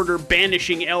an order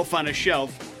banishing Elf on a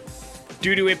Shelf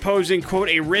due to it posing, quote,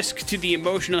 a risk to the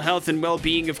emotional health and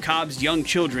well-being of Cobb's young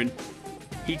children.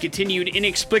 He continued,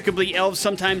 inexplicably, elves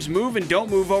sometimes move and don't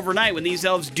move overnight. When these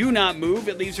elves do not move,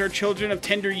 it leaves our children of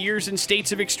tender years in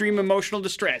states of extreme emotional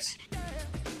distress.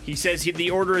 He says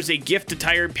the order is a gift to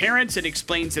tired parents and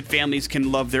explains that families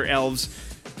can love their elves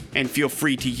and feel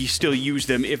free to still use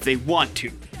them if they want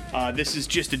to. This is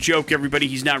just a joke, everybody.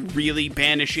 He's not really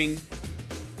banishing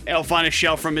Elf on a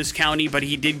Shelf from his county, but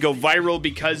he did go viral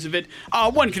because of it.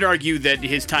 One could argue that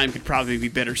his time could probably be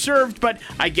better served, but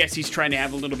I guess he's trying to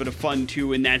have a little bit of fun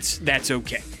too, and that's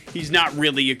okay. He's not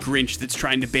really a Grinch that's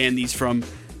trying to ban these from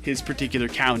his particular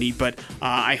county, but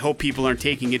I hope people aren't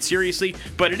taking it seriously.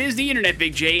 But it is the internet,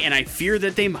 Big J, and I fear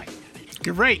that they might.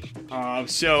 You're right.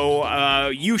 So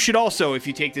you should also, if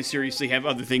you take this seriously, have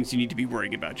other things you need to be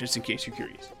worrying about, just in case you're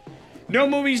curious. No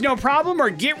movies, no problem, or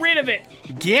get rid of it.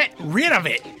 Get rid of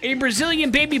it. A Brazilian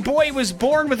baby boy was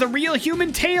born with a real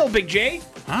human tail, Big J.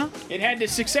 Huh? It had to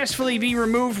successfully be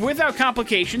removed without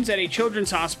complications at a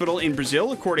children's hospital in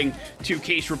Brazil, according to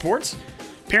case reports.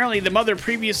 Apparently, the mother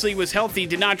previously was healthy,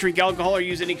 did not drink alcohol or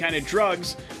use any kind of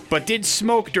drugs, but did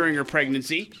smoke during her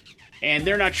pregnancy. And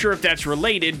they're not sure if that's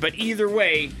related, but either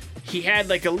way, he had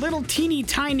like a little teeny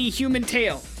tiny human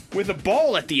tail with a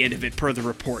ball at the end of it, per the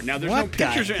report. Now, there's no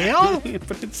pictures. What the hell?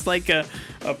 But it's like a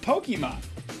Pokemon.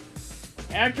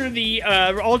 After the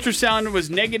ultrasound was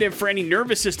negative for any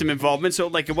nervous system involvement, so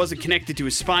like it wasn't connected to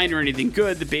his spine or anything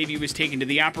good, the baby was taken to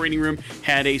the operating room,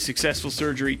 had a successful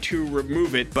surgery to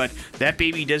remove it, but that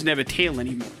baby doesn't have a tail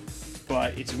anymore.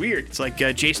 But it's weird. It's like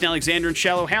Jason Alexander and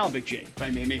Shallow Hal, Big J, if I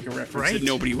may make a reference that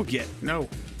nobody will get. No.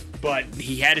 But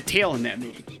he had a tail in that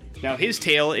movie. Now, his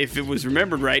tail, if it was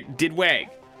remembered right, did wag.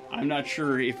 I'm not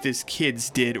sure if this kid's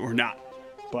did or not.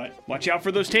 But watch out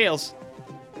for those tails.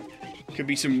 Could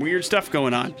be some weird stuff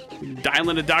going on.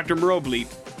 Dialing a Dr. Moreau bleep.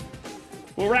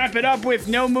 We'll wrap it up with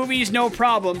no movies, no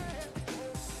problem.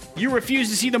 You refuse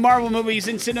to see the Marvel movies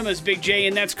in cinemas, Big J,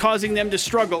 and that's causing them to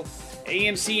struggle.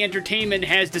 AMC Entertainment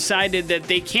has decided that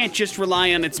they can't just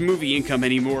rely on its movie income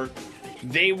anymore.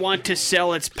 They want to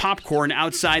sell its popcorn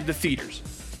outside the theaters.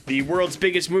 The world's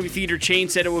biggest movie theater chain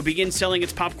said it will begin selling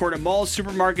its popcorn at malls,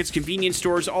 supermarkets, convenience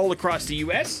stores all across the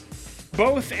U.S.,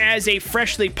 both as a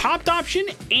freshly popped option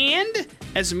and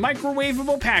as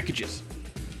microwavable packages.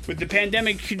 With the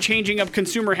pandemic changing up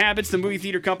consumer habits, the movie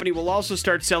theater company will also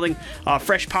start selling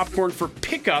fresh popcorn for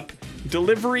pickup,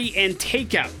 delivery, and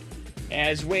takeout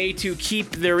as a way to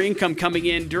keep their income coming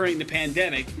in during the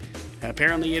pandemic.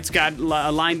 Apparently, it's got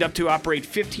lined up to operate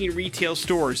 15 retail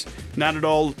stores, not at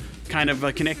all kind of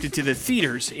connected to the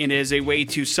theaters, and as a way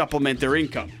to supplement their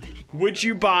income. Would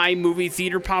you buy movie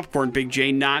theater popcorn, Big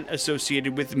J, not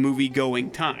associated with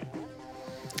movie-going time?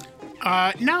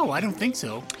 No, I don't think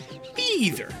so. Me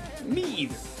either.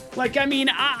 Like, I mean,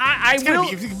 I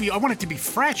want it to be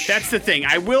fresh. That's the thing.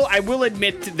 I will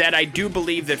admit that I do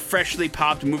believe that freshly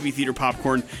popped movie theater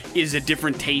popcorn is a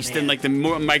different taste than like the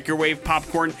microwave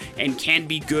popcorn and can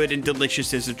be good and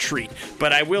delicious as a treat.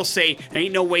 But I will say, there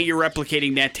ain't no way you're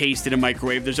replicating that taste in a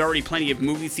microwave. There's already plenty of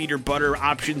movie theater butter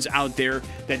options out there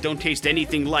that don't taste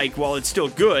anything like, while it's still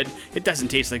good, it doesn't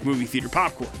taste like movie theater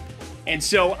popcorn. And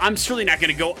so I'm certainly not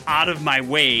going to go out of my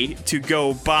way to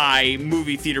go buy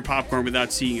movie theater popcorn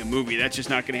without seeing a movie. That's just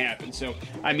not going to happen. So,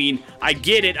 I mean, I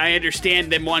get it. I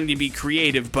understand them wanting to be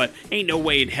creative, but ain't no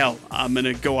way in hell I'm going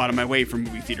to go out of my way for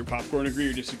movie theater popcorn.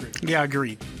 Agree or disagree? Yeah,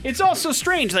 agreed. It's also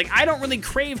strange. Like, I don't really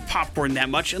crave popcorn that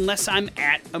much unless I'm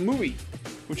at a movie,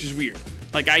 which is weird.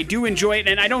 Like, I do enjoy it,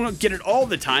 and I don't get it all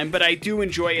the time, but I do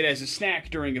enjoy it as a snack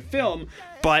during a film,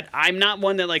 but I'm not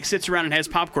one that, like, sits around and has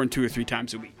popcorn 2 or 3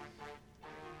 times a week.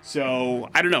 So,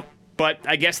 I don't know. But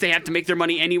I guess they have to make their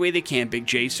money any way they can, Big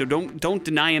J, so don't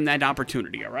deny him that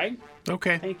opportunity, all right?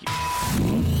 Okay. Thank you.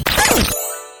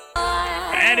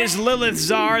 That is Lilith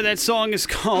Czar. That song is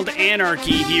called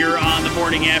Anarchy here on The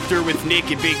Morning After with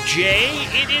Nick and Big J.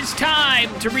 It is time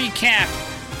to recap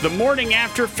the Morning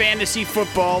After Fantasy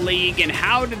Football League and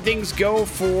how did things go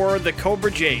for the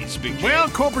Cobra Jays, Big J? Well,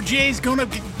 Cobra Jays going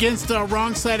up against the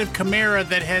wrong side of Chimera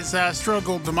that has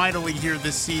struggled mightily here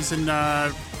this season,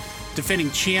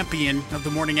 defending champion of the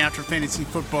Morning After Fantasy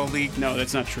Football League. No,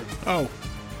 that's not true. Oh,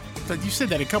 but you said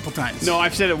that a couple times. No,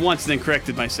 I've said it once and then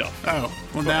corrected myself. Oh,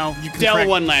 well now you can Dell correct.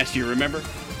 won last year, remember?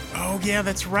 Oh, yeah,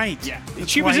 that's right. Yeah. That's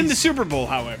She was why in the he's- Super Bowl,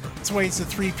 however. That's why he's a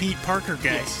three-peat Parker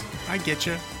guy. Yes. I get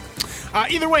you.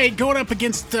 Either way, going up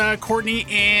against Courtney,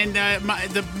 and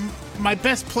my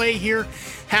best play here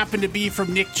happened to be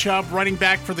from Nick Chubb, running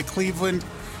back for the Cleveland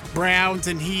Browns,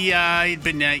 and he'd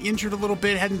been injured a little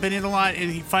bit, hadn't been in a lot,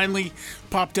 and he finally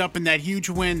popped up in that huge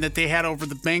win that they had over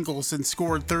the Bengals and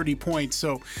scored 30 points.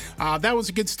 So that was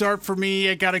a good start for me.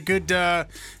 I got a good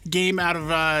game out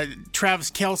of Travis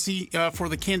Kelce for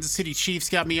the Kansas City Chiefs,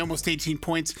 got me almost 18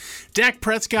 points. Dak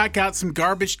Prescott got some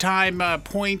garbage time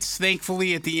points,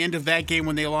 thankfully, at the end of that game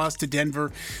when they lost to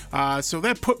Denver. So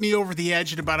that put me over the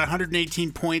edge at about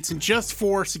 118 points. And just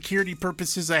for security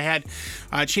purposes, I had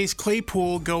Chase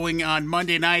Claypool going on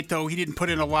Monday night, though he didn't put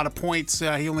in a lot of points.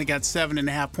 He only got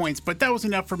 7.5 points. But that was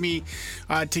enough for me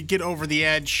to get over the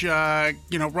edge.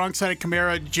 Wrong side of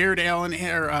Chimera, Josh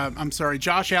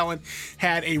Allen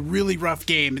had a really rough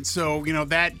game. And so,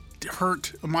 that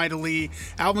hurt mightily.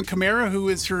 Alvin Kamara, who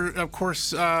is her, of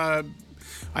course, I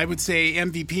would say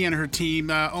MVP on her team,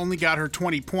 only got her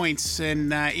 20 points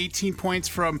and 18 points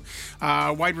from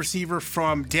wide receiver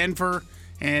from Denver.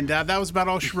 And that was about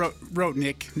all she wrote,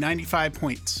 Nick. 95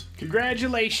 points.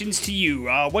 Congratulations to you.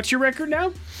 What's your record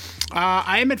now?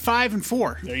 I am at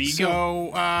 5-4. There you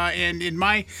go. go. And in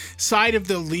my side of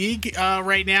the league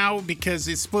right now, because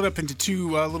it's split up into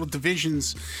two little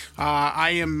divisions,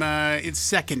 I am it's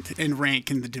second in rank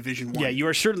in the Division 1. Yeah, you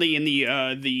are certainly in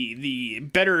the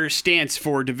better stance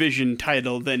for division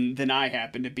title than I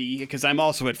happen to be, because I'm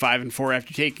also at 5-4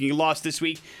 after taking a loss this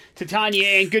week to Tanya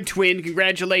and Good Twin.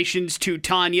 Congratulations to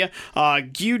Tanya.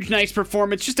 Huge, nice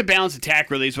performance. Just a balanced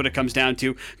attack, really, is what it comes down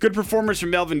to. Good performance from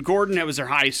Melvin Gordon. That was their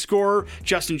highest scorer.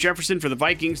 Justin Jefferson for the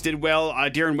Vikings did well.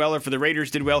 Darren Weller for the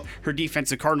Raiders did well. Her defense,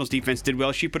 the Cardinals defense, did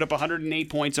well. She put up 108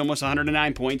 points, almost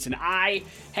 109 points, and I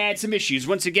had some issues.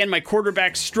 Once again, my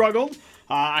quarterback struggled.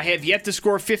 I have yet to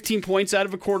score 15 points out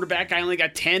of a quarterback. I only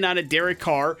got 10 out of Derek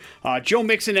Carr. Joe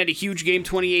Mixon had a huge game,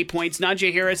 28 points.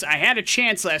 Najee Harris, I had a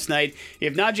chance last night.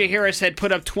 If Najee Harris had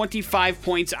put up 25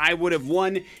 points, I would have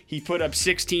won. He put up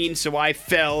 16, so I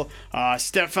fell.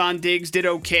 Stephon Diggs did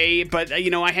okay, but,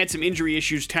 I had some injury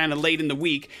issues kind of late in the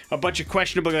week. A bunch of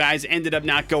questionable guys ended up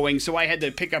not going, so I had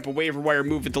to pick up a waiver wire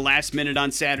move at the last minute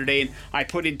on Saturday, and I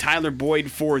put in Tyler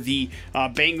Boyd for the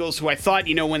Bengals, who I thought,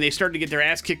 when they started to get their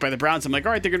ass kicked by the Browns, I'm like,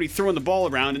 all right, they're going to be throwing the ball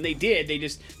around, and they did. They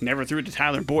just never threw it to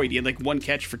Tyler Boyd. He had like one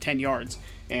catch for 10 yards,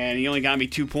 and he only got me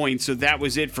 2 points, so that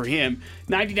was it for him.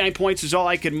 99 points is all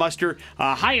I could muster.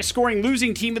 Highest scoring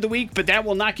losing team of the week, but that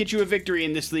will not get you a victory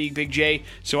in this league, Big J,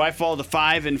 so I fall to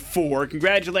 5-4.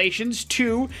 Congratulations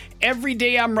to Every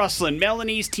Day I'm Rustling.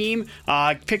 Melanie's team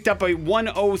picked up a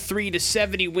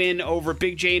 103-70 win over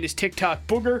Big J and his TikTok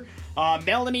Booger.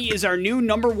 Melanie is our new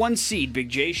number 1 seed, Big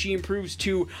J. She improves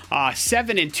to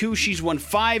 7-2. She's won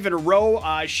 5 in a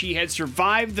row. She has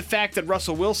survived the fact that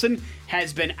Russell Wilson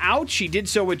has been out. She did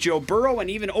so with Joe Burrow and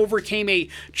even overcame a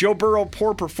Joe Burrow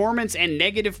poor performance and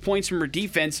negative points from her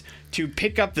defense to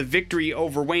pick up the victory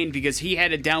over Wayne because he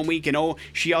had a down week. And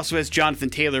she also has Jonathan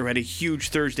Taylor, who had a huge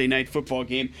Thursday night football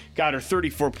game, got her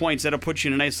 34 points. That'll put you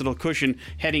in a nice little cushion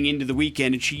heading into the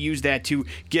weekend, and she used that to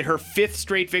get her 5th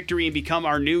straight victory and become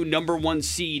our new number 1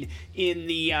 seed in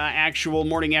the actual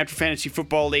Morning After Fantasy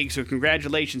Football League. So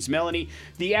congratulations, Melanie.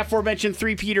 The aforementioned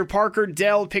three-peater Parker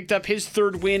Dell picked up his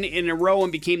 3rd win in a row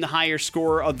and became the higher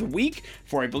scorer of the week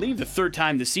for, I believe, the 3rd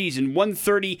time this season.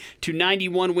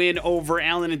 130-91 win over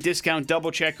Allen and Discount Double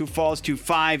Check, who falls to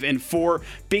 5-4.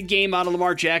 Big game out of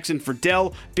Lamar Jackson for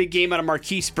Dell. Big game out of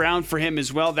Marquise Brown for him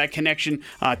as well. That connection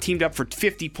teamed up for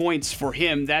 50 points for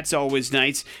him. That's always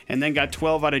nice. And then got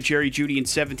 12 out of Jerry Jeudy and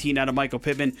 17 out of Michael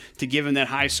Pittman to give him that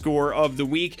high score of the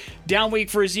week. Down week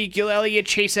for Ezekiel Elliott.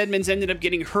 Chase Edmonds ended up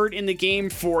getting hurt in the game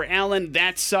for Allen.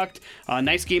 That sucked.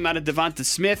 Nice game out of Devonta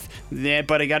Smith.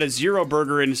 but I got a zero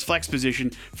burger in his flex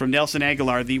position from Nelson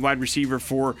Aguilar, the wide receiver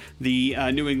for the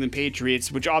New England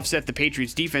Patriots, which offset the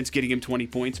Patriots defense getting him 20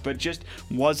 points, but just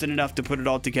wasn't enough to put it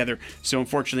all together. So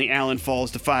unfortunately, Allen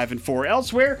falls to 5-4.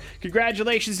 Elsewhere,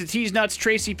 congratulations to Tease Nuts.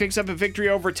 Tracy picks up a victory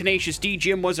over Tenacious D.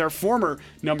 Jim was our former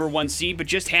number 1 seed, but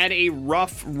just had a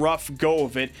rough go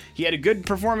of it. He had a good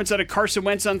performance out of Carson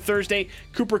Wentz on Thursday.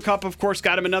 Cooper Kupp, of course,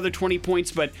 got him another 20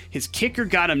 points, but his kicker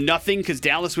got him nothing because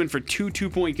Dallas went for 2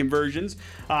 2-point conversions.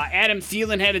 Adam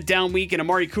Thielen had a down week, and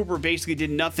Amari Cooper basically did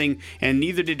nothing, and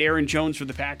neither did Aaron Jones for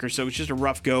the Packers, so it's just a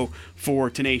rough go for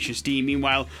Tenacious D.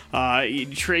 Meanwhile,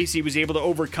 Tracy was able to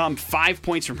overcome 5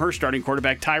 points from her starting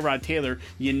quarterback, Tyrod Taylor.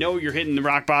 You know you're hitting the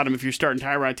rock bottom if you're starting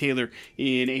Tyrod Taylor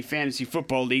in a fantasy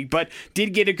football league, but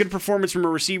did get a good performance from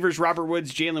her receivers, Robert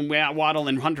Woods, Jalen Waddle,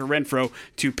 and Hunter Renfrow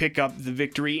to pick up the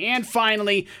victory. And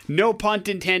finally, no punt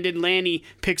intended, Lanny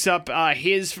picks up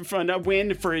his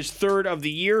win for his third of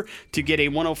the year to get a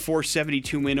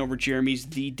 104-72 win over Jeremy's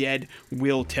The Dead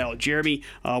Will Tell. Jeremy,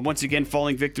 once again,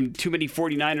 falling victim to too many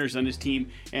 49ers on his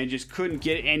team and just couldn't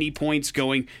get any points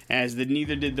going, as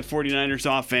neither did the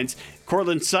 49ers offense.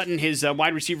 Cortland Sutton, his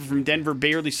wide receiver from Denver,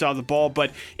 barely saw the ball,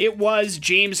 but it was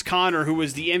James Conner who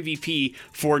was the MVP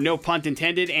for no punt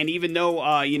intended. And even though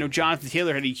Jonathan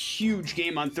Taylor had a huge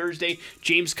game on Thursday,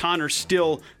 James Conner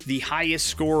still the highest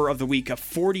scorer of the week, a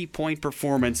 40-point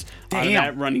performance out of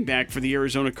that running back for the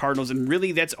Arizona Cardinals. And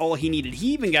really, that's all he needed.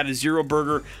 He even got a zero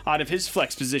burger out of his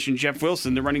flex position, Jeff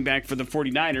Wilson, the running back for the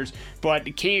 49ers. But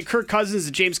Kirk Cousins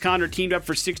and James Conner teamed up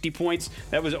for 60 points.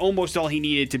 That was almost all he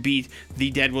needed to beat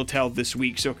The Dead Will Tell this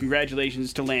week. So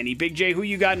congratulations to Lanny. Big J, who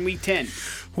you got in week 10?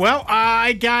 Well,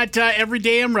 I got Every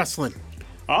Day I'm Wrestling.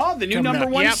 Oh, the new number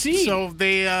 1 seed. So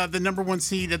the number 1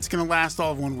 seed, that's going to last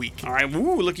all of 1 week. All right,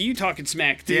 woo, look at you talking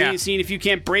smack. Seeing if you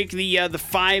can't break the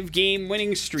 5-game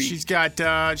winning streak. She's got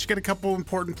a couple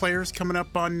important players coming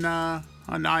up on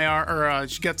IR, or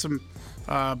she got some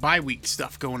bye week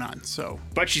stuff going on. So,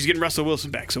 but she's getting Russell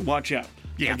Wilson back, so watch out.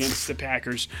 Yeah. Against the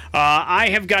Packers. I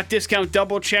have got discount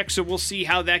double check, so we'll see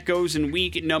how that goes in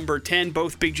week number 10.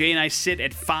 Both Big J and I sit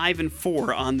at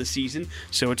 5-4 on the season,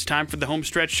 so it's time for the home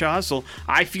stretch to hustle.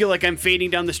 I feel like I'm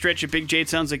fading down the stretch at Big J. It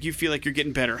sounds like you feel like you're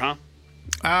getting better, huh?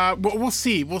 We'll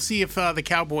see. We'll see if the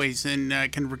Cowboys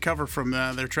can recover from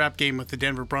their trap game with the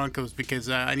Denver Broncos, because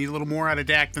I need a little more out of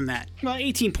Dak than that. Well,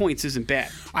 18 points isn't bad.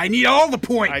 I need all the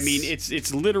points. I mean,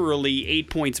 it's literally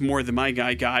 8 points more than my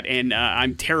guy got, and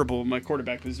I'm terrible in my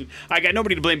quarterback position. I got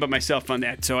nobody to blame but myself on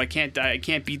that, so I can't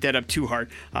beat that up too hard.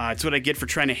 It's what I get for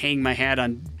trying to hang my hat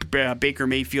on Baker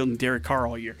Mayfield and Derek Carr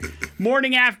all year.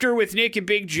 Morning After with Nick and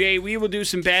Big J. We will do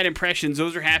some bad impressions.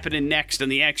 Those are happening next on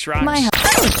the X Rocks.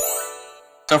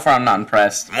 So far, I'm not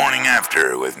impressed. Morning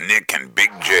After with Nick and Big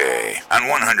J on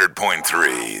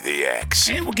 100.3 The X.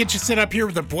 And we'll get you set up here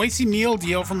with a Boise meal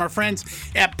deal from our friends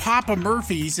at Papa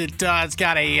Murphy's. It's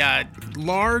got a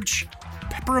large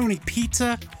pepperoni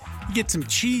pizza. You get some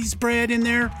cheese bread in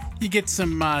there. You get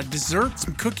some dessert,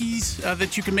 some cookies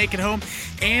that you can make at home.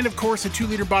 And, of course, a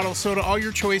 2-liter bottle of soda. All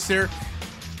your choice there.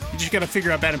 You just got to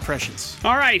figure out bad impressions.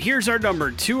 All right, here's our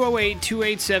number,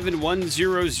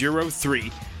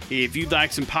 208-287-1003. If you'd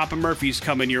like some Papa Murphy's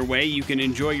coming your way, you can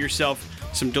enjoy yourself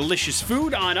some delicious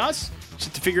food on us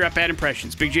just to figure out bad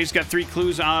impressions. Big J's got 3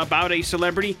 clues about a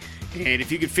celebrity, and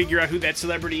if you can figure out who that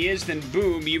celebrity is, then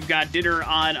boom, you've got dinner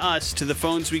on us. To the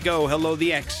phones we go. Hello,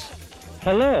 the X.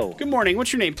 Hello. Good morning.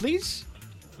 What's your name, please?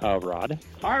 Rod.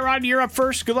 All right, Rod, you're up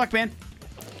first. Good luck, man.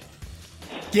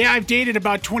 Yeah, I've dated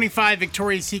about 25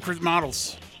 Victoria's Secret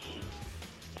models.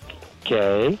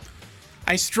 Okay.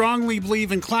 I strongly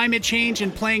believe in climate change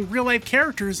and playing real-life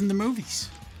characters in the movies.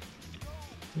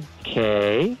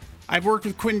 Okay. I've worked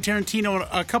with Quentin Tarantino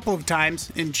a couple of times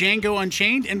in Django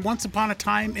Unchained and Once Upon a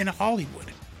Time in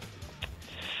Hollywood.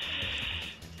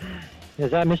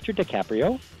 Is that Mr.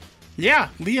 DiCaprio? Yeah,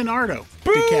 Leonardo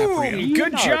Boom! DiCaprio.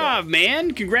 Good job,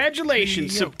 man.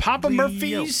 Congratulations. So Papa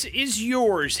Murphy's is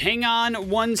yours. Hang on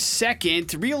 1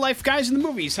 second. Real-life guys in the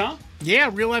movies, huh? Yeah,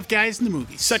 real-life guys in the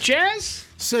movies. Such as?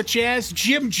 Such as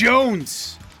Jim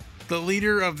Jones, the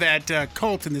leader of that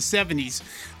cult in the 70s,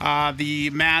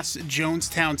 the mass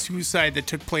Jonestown suicide that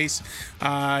took place,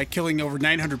 killing over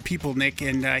 900 people, Nick.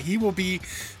 And he will be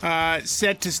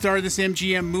set to star this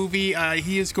MGM movie.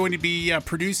 He is going to be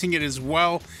producing it as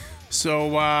well.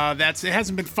 So it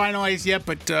hasn't been finalized yet,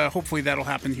 but hopefully that'll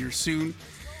happen here soon.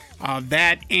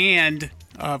 That and...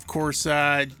 Of course,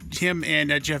 him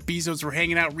and Jeff Bezos were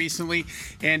hanging out recently,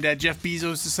 and Jeff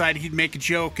Bezos decided he'd make a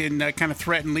joke and kind of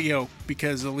threaten Leo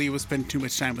because Leo was spending too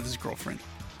much time with his girlfriend.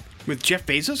 With Jeff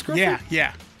Bezos' girlfriend?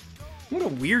 Yeah. What a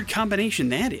weird combination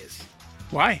that is.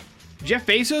 Why? Jeff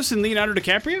Bezos and Leonardo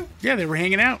DiCaprio? Yeah, they were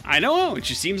hanging out. I know. It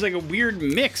just seems like a weird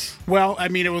mix. Well, I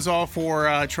mean, it was all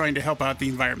for trying to help out the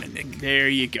environment, Nick. There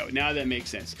you go. Now that makes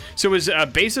sense. So is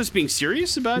Bezos being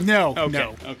serious about it? No, Okay.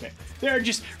 no. Okay. They're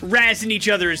just razzing each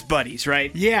other as buddies,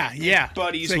 right? Yeah.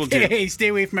 Buddies It's will like, do. Hey, stay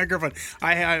away from my girlfriend.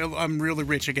 I'm really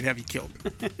rich. I could have you killed.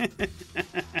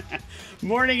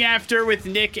 Morning After with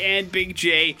Nick and Big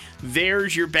J.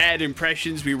 There's your bad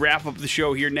impressions. We wrap up the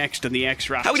show here next on the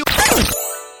X-Rocks.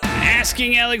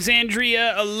 Asking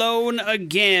Alexandria alone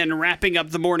again. Wrapping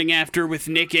up the Morning After with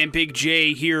Nick and Big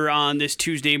J here on this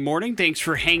Tuesday morning. Thanks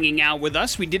for hanging out with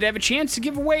us. We did have a chance to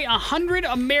give away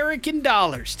 $100 American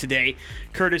today,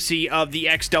 courtesy of the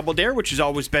X Double Dare, which is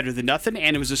always better than nothing.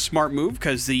 And it was a smart move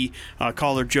because the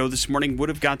caller Joe this morning would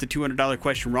have got the $200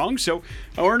 question wrong. So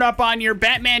earn up on your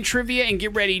Batman trivia and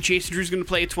get ready. Jason Drew's going to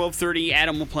play at 12:30.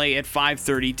 Adam will play at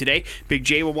 5:30 today. Big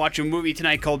J will watch a movie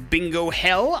tonight called Bingo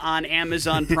Hell on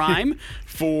Amazon Prime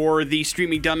for the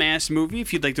Streaming Dumbass movie.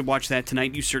 If you'd like to watch that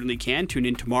tonight, you certainly can. Tune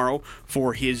in tomorrow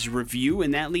for his review.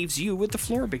 And that leaves you with the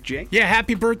floor, Big J. Yeah,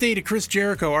 happy birthday to Chris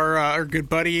Jericho, our good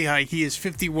buddy. He is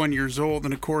 51 years old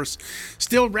and, of course,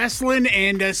 still wrestling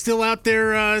and still out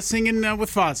there singing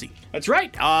with Fozzy. That's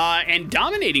right. And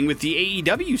dominating with the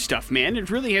AEW stuff, man. It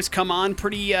really has come on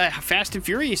pretty fast and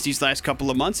furious these last couple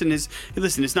of months. And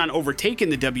it's not overtaken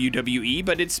the WWE,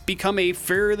 but it's become a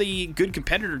fairly good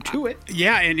competitor to it.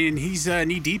 Yeah, and he's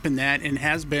knee-deep in that and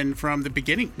has been from the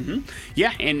beginning. Mm-hmm.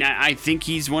 Yeah, and I think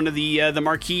he's one of the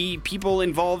marquee people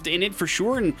involved in it for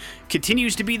sure, and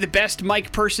continues to be the best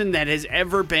mic person that has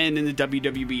ever been in the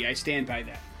WWE. I stand by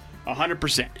that.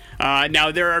 100%.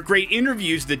 Now, there are great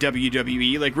interviews at the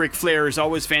WWE, like Ric Flair is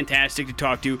always fantastic to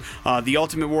talk to. The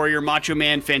Ultimate Warrior, Macho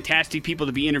Man, fantastic people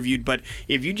to be interviewed. But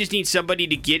if you just need somebody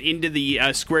to get into the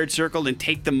squared circle and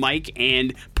take the mic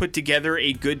and put together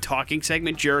a good talking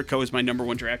segment, Jericho is my number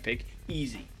one draft pick.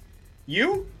 Easy.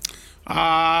 You?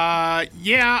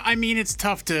 Yeah, I mean, it's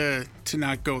tough to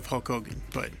not go with Hulk Hogan,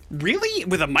 but... Really?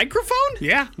 With a microphone?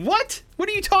 Yeah. What? What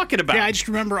are you talking about? Yeah, I just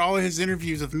remember all of his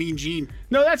interviews with Mean Gene.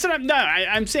 No, that's what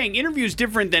I'm saying interviews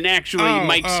different than actually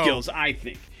mic skills, I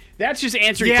think. That's just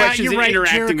answering questions and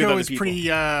interacting with Jericho other is people.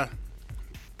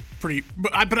 pretty,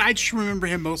 but I just remember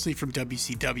him mostly from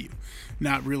WCW,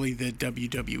 not really the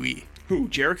WWE. Who,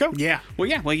 Jericho? Yeah. Well,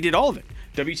 he did all of it.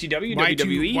 WCW,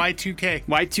 WWE.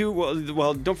 Y2K.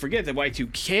 Well, don't forget that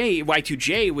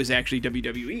Y2J was actually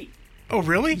WWE. Oh,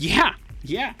 really? Yeah.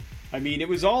 I mean, it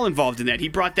was all involved in that. He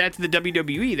brought that to the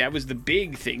WWE. That was the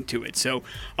big thing to it. So,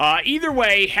 either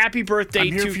way, happy birthday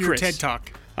I'm here to for your Chris. TED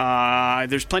Talk.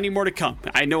 There's plenty more to come.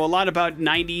 I know a lot about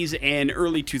 90s and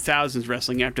early 2000s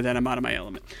wrestling. After that, I'm out of my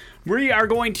element. We are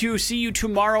going to see you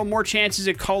tomorrow. More chances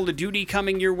at Call of Duty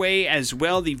coming your way as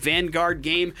well. The Vanguard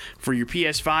game for your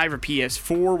PS5 or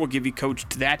PS4. We'll give you coach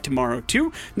to that tomorrow,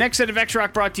 too. Next set of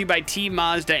X-Rock brought to you by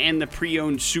T-Mazda and the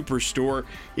Pre-Owned Superstore.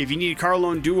 If you need a car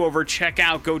loan do-over, check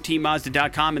out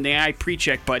GoTeamMazda.com and the I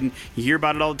Pre-Check button. You hear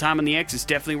about it all the time on the X. It's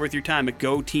definitely worth your time at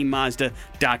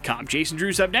GoTeamMazda.com. Jason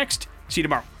Drew's up next. See you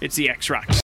tomorrow. It's the X-Rocks.